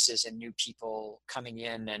new voices and new people coming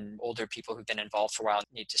in, and older people who've been involved for a while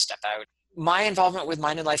need to step out. My involvement with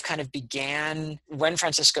Mind and Life kind of began when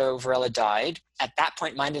Francisco Varela died. At that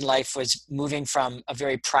point, Mind and Life was moving from a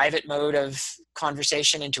very private mode of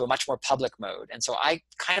conversation into a much more public mode. And so I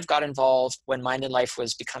kind of got involved when Mind and Life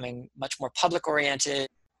was becoming much more public oriented.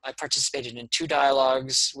 I participated in 2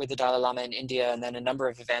 dialogues with the Dalai Lama in India, and then a number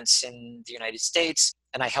of events in the United States.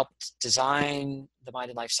 And I helped design the Mind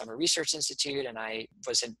and Life Summer Research Institute, and I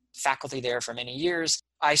was in faculty there for many years.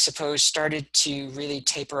 I suppose started to really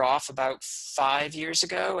taper off about 5 years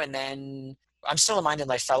ago, and then I'm still a Mind and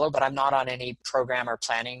Life Fellow, but I'm not on any program or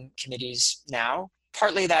planning committees now.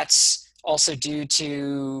 Partly that's also due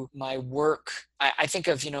to my work. I think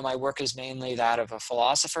of, my work as mainly that of a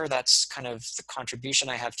philosopher. That's kind of the contribution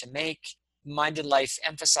I have to make. Mind and Life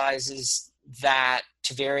emphasizes that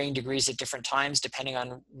to varying degrees at different times, depending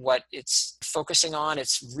on what it's focusing on.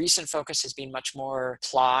 Its recent focus has been much more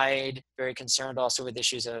applied, very concerned also with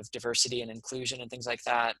issues of diversity and inclusion and things like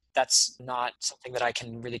that. That's not something that I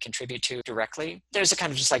can really contribute to directly. There's a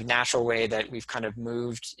kind of just like natural way that we've kind of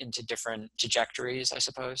moved into different trajectories, I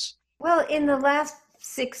suppose. Well, in the last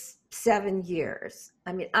 6-7 years,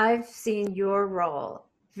 I've seen your role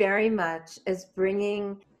very much as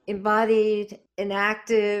bringing embodied and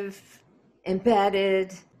active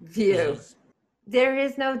embedded view. Mm-hmm. There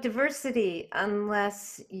is no diversity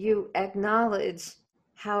unless you acknowledge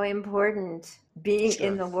how important being in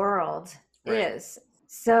Sure. the world Right. is.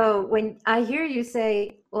 So when I hear you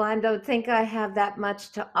say, well, I don't think I have that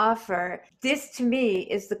much to offer, this to me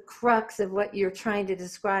is the crux of what you're trying to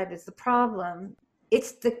describe as the problem.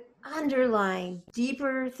 It's the underlying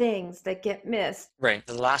deeper things that get missed. Right.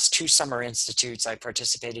 The last two summer institutes I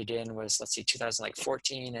participated in was, let's see,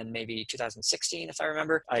 2014 and maybe 2016, if I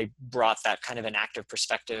remember. I brought that kind of an active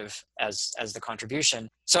perspective as the contribution.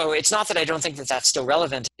 So it's not that I don't think that that's still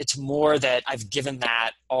relevant. It's more that I've given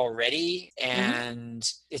that already, and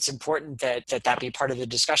it's important that be part of the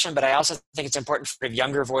discussion. But I also think it's important for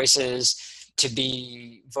younger voices to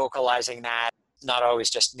be vocalizing that, not always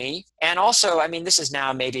just me. And also, I mean, this is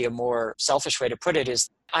now maybe a more selfish way to put it, is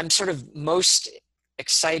I'm sort of most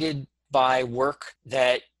excited by work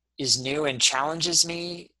that is new and challenges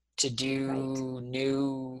me to do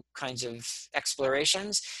new kinds of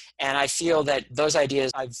explorations. And I feel that those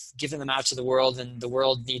ideas, I've given them out to the world, and the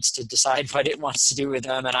world needs to decide what it wants to do with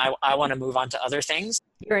them. And I want to move on to other things.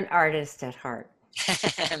 You're an artist at heart.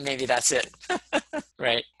 Maybe that's it.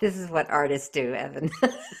 Right. This is what artists do, Evan.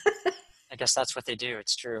 I guess that's what they do.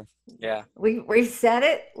 It's true. Yeah. We've said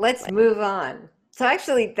it. Let's move on. So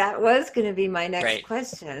actually, that was going to be my next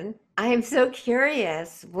question. I am so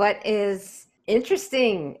curious, what is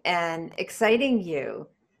interesting and exciting you?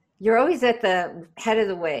 You're always at the head of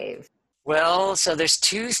the wave. Well, so there's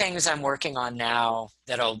two things I'm working on now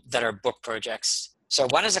that are book projects. So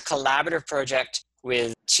one is a collaborative project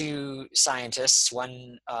with two scientists,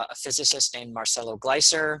 one a physicist named Marcelo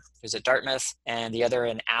Gleiser, who's at Dartmouth, and the other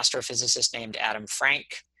an astrophysicist named Adam Frank,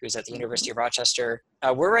 who's at the University of Rochester.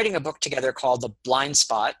 We're writing a book together called The Blind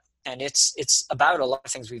Spot, and it's about a lot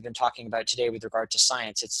of things we've been talking about today with regard to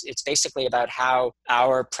science. It's basically about how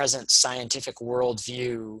our present scientific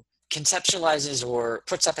worldview conceptualizes or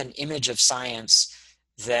puts up an image of science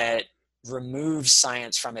that removes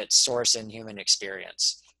science from its source in human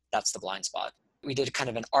experience. That's the blind spot. We did kind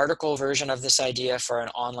of an article version of this idea for an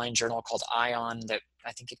online journal called ION that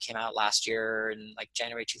I think it came out last year in like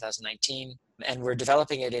January 2019. And we're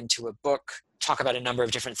developing it into a book, talk about a number of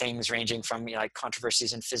different things ranging from like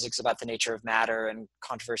controversies in physics about the nature of matter and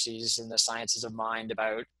controversies in the sciences of mind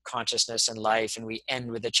about consciousness and life. And we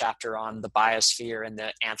end with a chapter on the biosphere and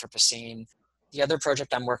the Anthropocene. The other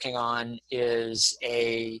project I'm working on is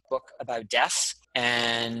a book about death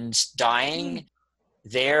and dying.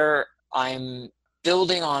 There, I'm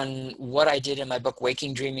building on what I did in my book,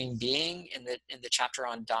 Waking, Dreaming, Being, in the chapter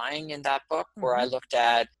on dying in that book, where I looked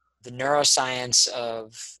at the neuroscience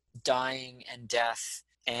of dying and death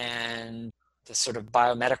and the sort of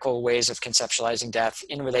biomedical ways of conceptualizing death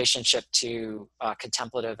in relationship to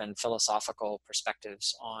contemplative and philosophical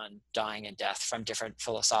perspectives on dying and death from different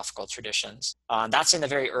philosophical traditions. That's in the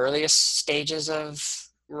very earliest stages of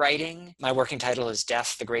writing. My working title is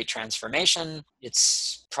Death, the Great Transformation.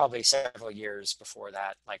 It's probably several years before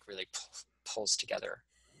that like really pulls together.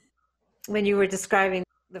 When you were describing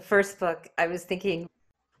the first book, I was thinking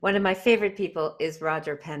one of my favorite people is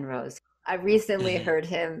Roger Penrose. I recently heard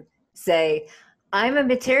him say, I'm a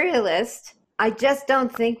materialist. I just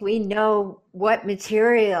don't think we know what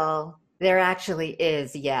material there actually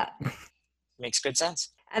is yet. Makes good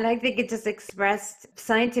sense. And I think it just expressed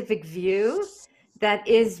scientific view that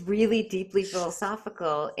is really deeply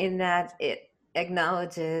philosophical in that it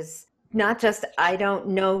acknowledges not just I don't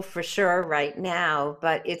know for sure right now,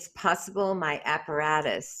 but it's possible my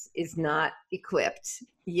apparatus is not equipped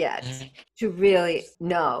yet to really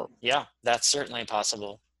know. Yeah, that's certainly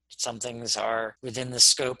possible. Some things are within the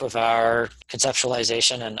scope of our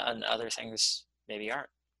conceptualization and other things maybe aren't.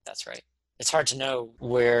 That's right. It's hard to know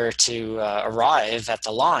where to arrive at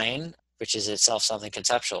the line, which is itself something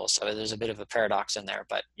conceptual. So there's a bit of a paradox in there,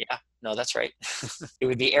 but yeah, no, that's right. It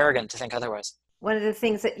would be arrogant to think otherwise. One of the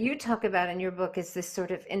things that you talk about in your book is this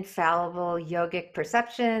sort of infallible yogic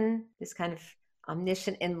perception, this kind of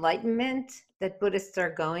omniscient enlightenment that Buddhists are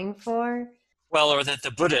going for. Well, or that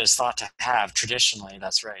the Buddha is thought to have traditionally,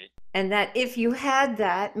 that's right. And that if you had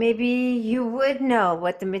that, maybe you would know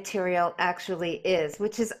what the material actually is,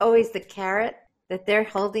 which is always the carrot that they're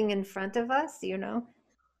holding in front of us, you know?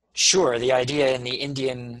 Sure. The idea in the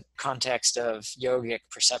Indian context of yogic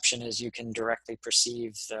perception is you can directly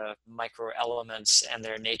perceive the microelements and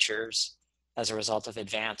their natures as a result of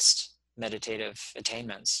advanced meditative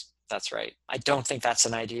attainments. That's right. I don't think that's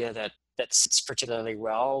an idea that sits particularly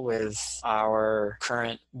well with our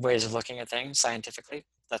current ways of looking at things scientifically.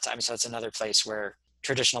 So it's another place where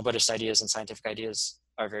traditional Buddhist ideas and scientific ideas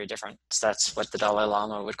are very different. So that's what the Dalai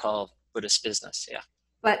Lama would call Buddhist business. Yeah.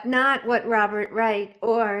 But not what Robert Wright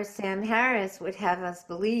or Sam Harris would have us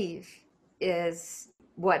believe is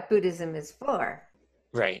what Buddhism is for.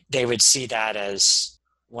 Right. They would see that as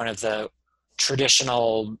one of the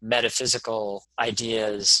traditional metaphysical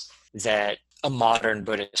ideas that a modern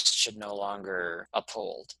Buddhist should no longer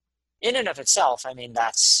uphold. In and of itself, I mean,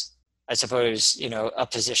 that's, I suppose, a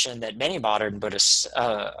position that many modern Buddhists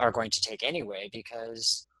are going to take anyway,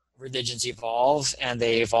 because religions evolve and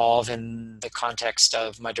they evolve in the context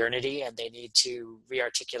of modernity, and they need to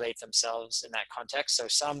re-articulate themselves in that context. So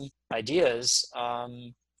some ideas,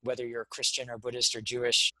 whether you're Christian or Buddhist or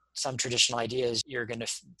Jewish, some traditional ideas you're going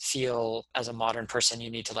to feel as a modern person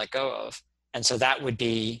you need to let go of. And so that would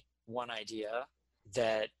be one idea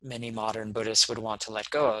that many modern Buddhists would want to let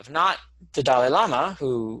go of. Not the Dalai Lama,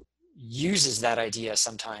 who uses that idea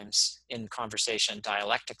sometimes in conversation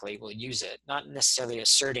dialectically, will use it, not necessarily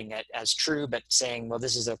asserting it as true, but saying, well,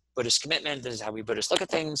 this is a Buddhist commitment, this is how we Buddhists look at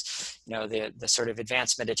things, the sort of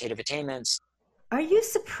advanced meditative attainments. Are you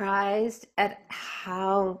surprised at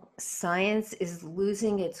how science is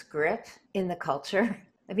losing its grip in the culture?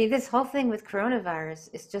 I mean, this whole thing with coronavirus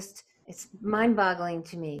is just, it's mind-boggling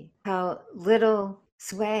to me how little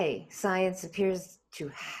sway science appears to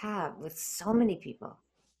have with so many people.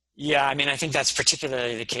 Yeah, I mean, I think that's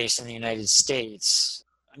particularly the case in the United States.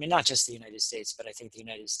 I mean, not just the United States, but I think the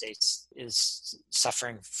United States is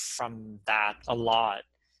suffering from that a lot,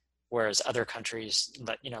 whereas other countries,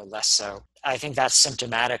 less so. I think that's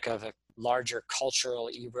symptomatic of a larger cultural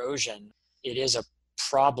erosion. It is a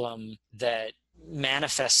problem that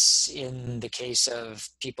manifests in the case of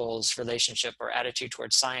people's relationship or attitude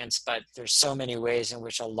towards science, but there's so many ways in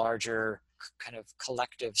which a larger kind of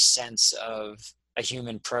collective sense of a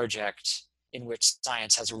human project in which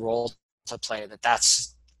science has a role to play,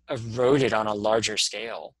 that's eroded on a larger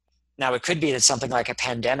scale. Now, it could be that something like a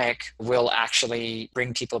pandemic will actually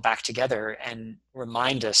bring people back together and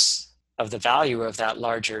remind us of the value of that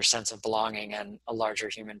larger sense of belonging and a larger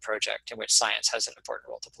human project in which science has an important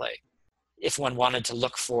role to play. If one wanted to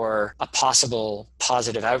look for a possible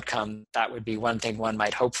positive outcome, that would be one thing one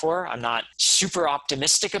might hope for. I'm not super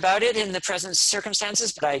optimistic about it in the present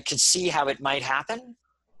circumstances, but I could see how it might happen.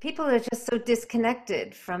 People are just so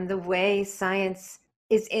disconnected from the way science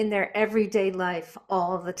is in their everyday life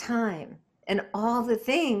all the time, and all the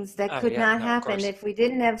things that could not happen if we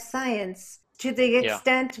didn't have science, to the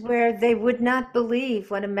extent where they would not believe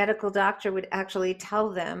when a medical doctor would actually tell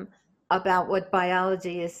them about what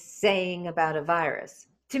biology is saying about a virus.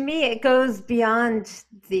 To me, it goes beyond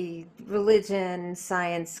the religion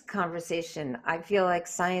science conversation. I feel like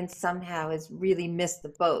science somehow has really missed the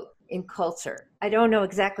boat in culture. I don't know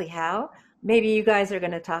exactly how. Maybe you guys are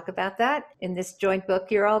going to talk about that in this joint book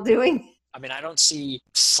you're all doing. I mean, I don't see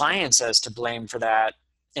science as to blame for that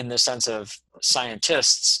in the sense of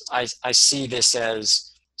scientists. I see this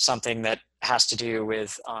as something that has to do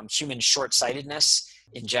with human short-sightedness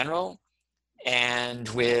in general, and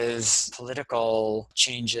with political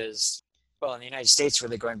changes. Well, in the United States,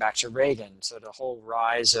 really going back to Reagan. So the whole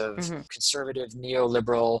rise of conservative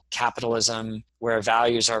neoliberal capitalism, where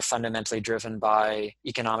values are fundamentally driven by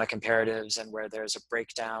economic imperatives, and where there's a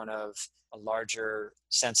breakdown of a larger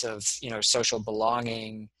sense of, social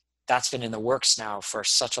belonging. That's been in the works now for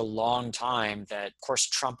such a long time that, of course,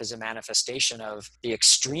 Trump is a manifestation of the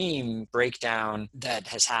extreme breakdown that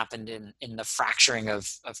has happened in the fracturing of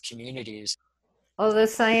communities. Although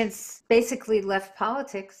science basically left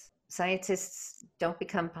politics, scientists don't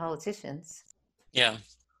become politicians. Yeah.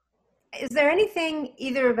 Is there anything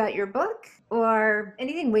either about your book or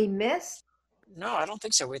anything we missed? No, I don't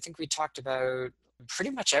think so. I think we talked about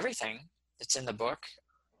pretty much everything that's in the book.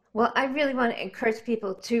 Well, I really want to encourage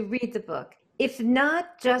people to read the book, if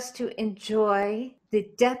not just to enjoy the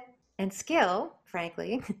depth and skill,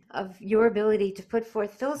 frankly, of your ability to put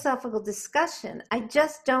forth philosophical discussion. I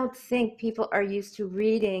just don't think people are used to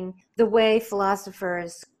reading the way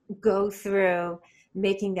philosophers go through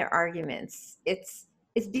making their arguments. It's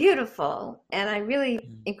beautiful, and I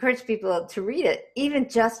really encourage people to read it, even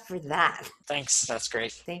just for that. Thanks. That's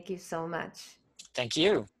great. Thank you so much. Thank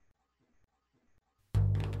you.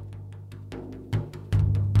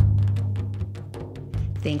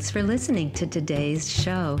 Thanks for listening to today's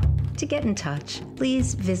show. To get in touch,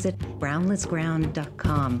 please visit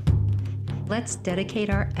groundlessground.com. Let's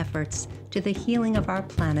dedicate our efforts to the healing of our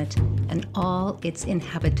planet and all its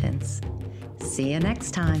inhabitants. See you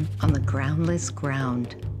next time on the Groundless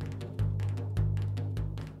Ground.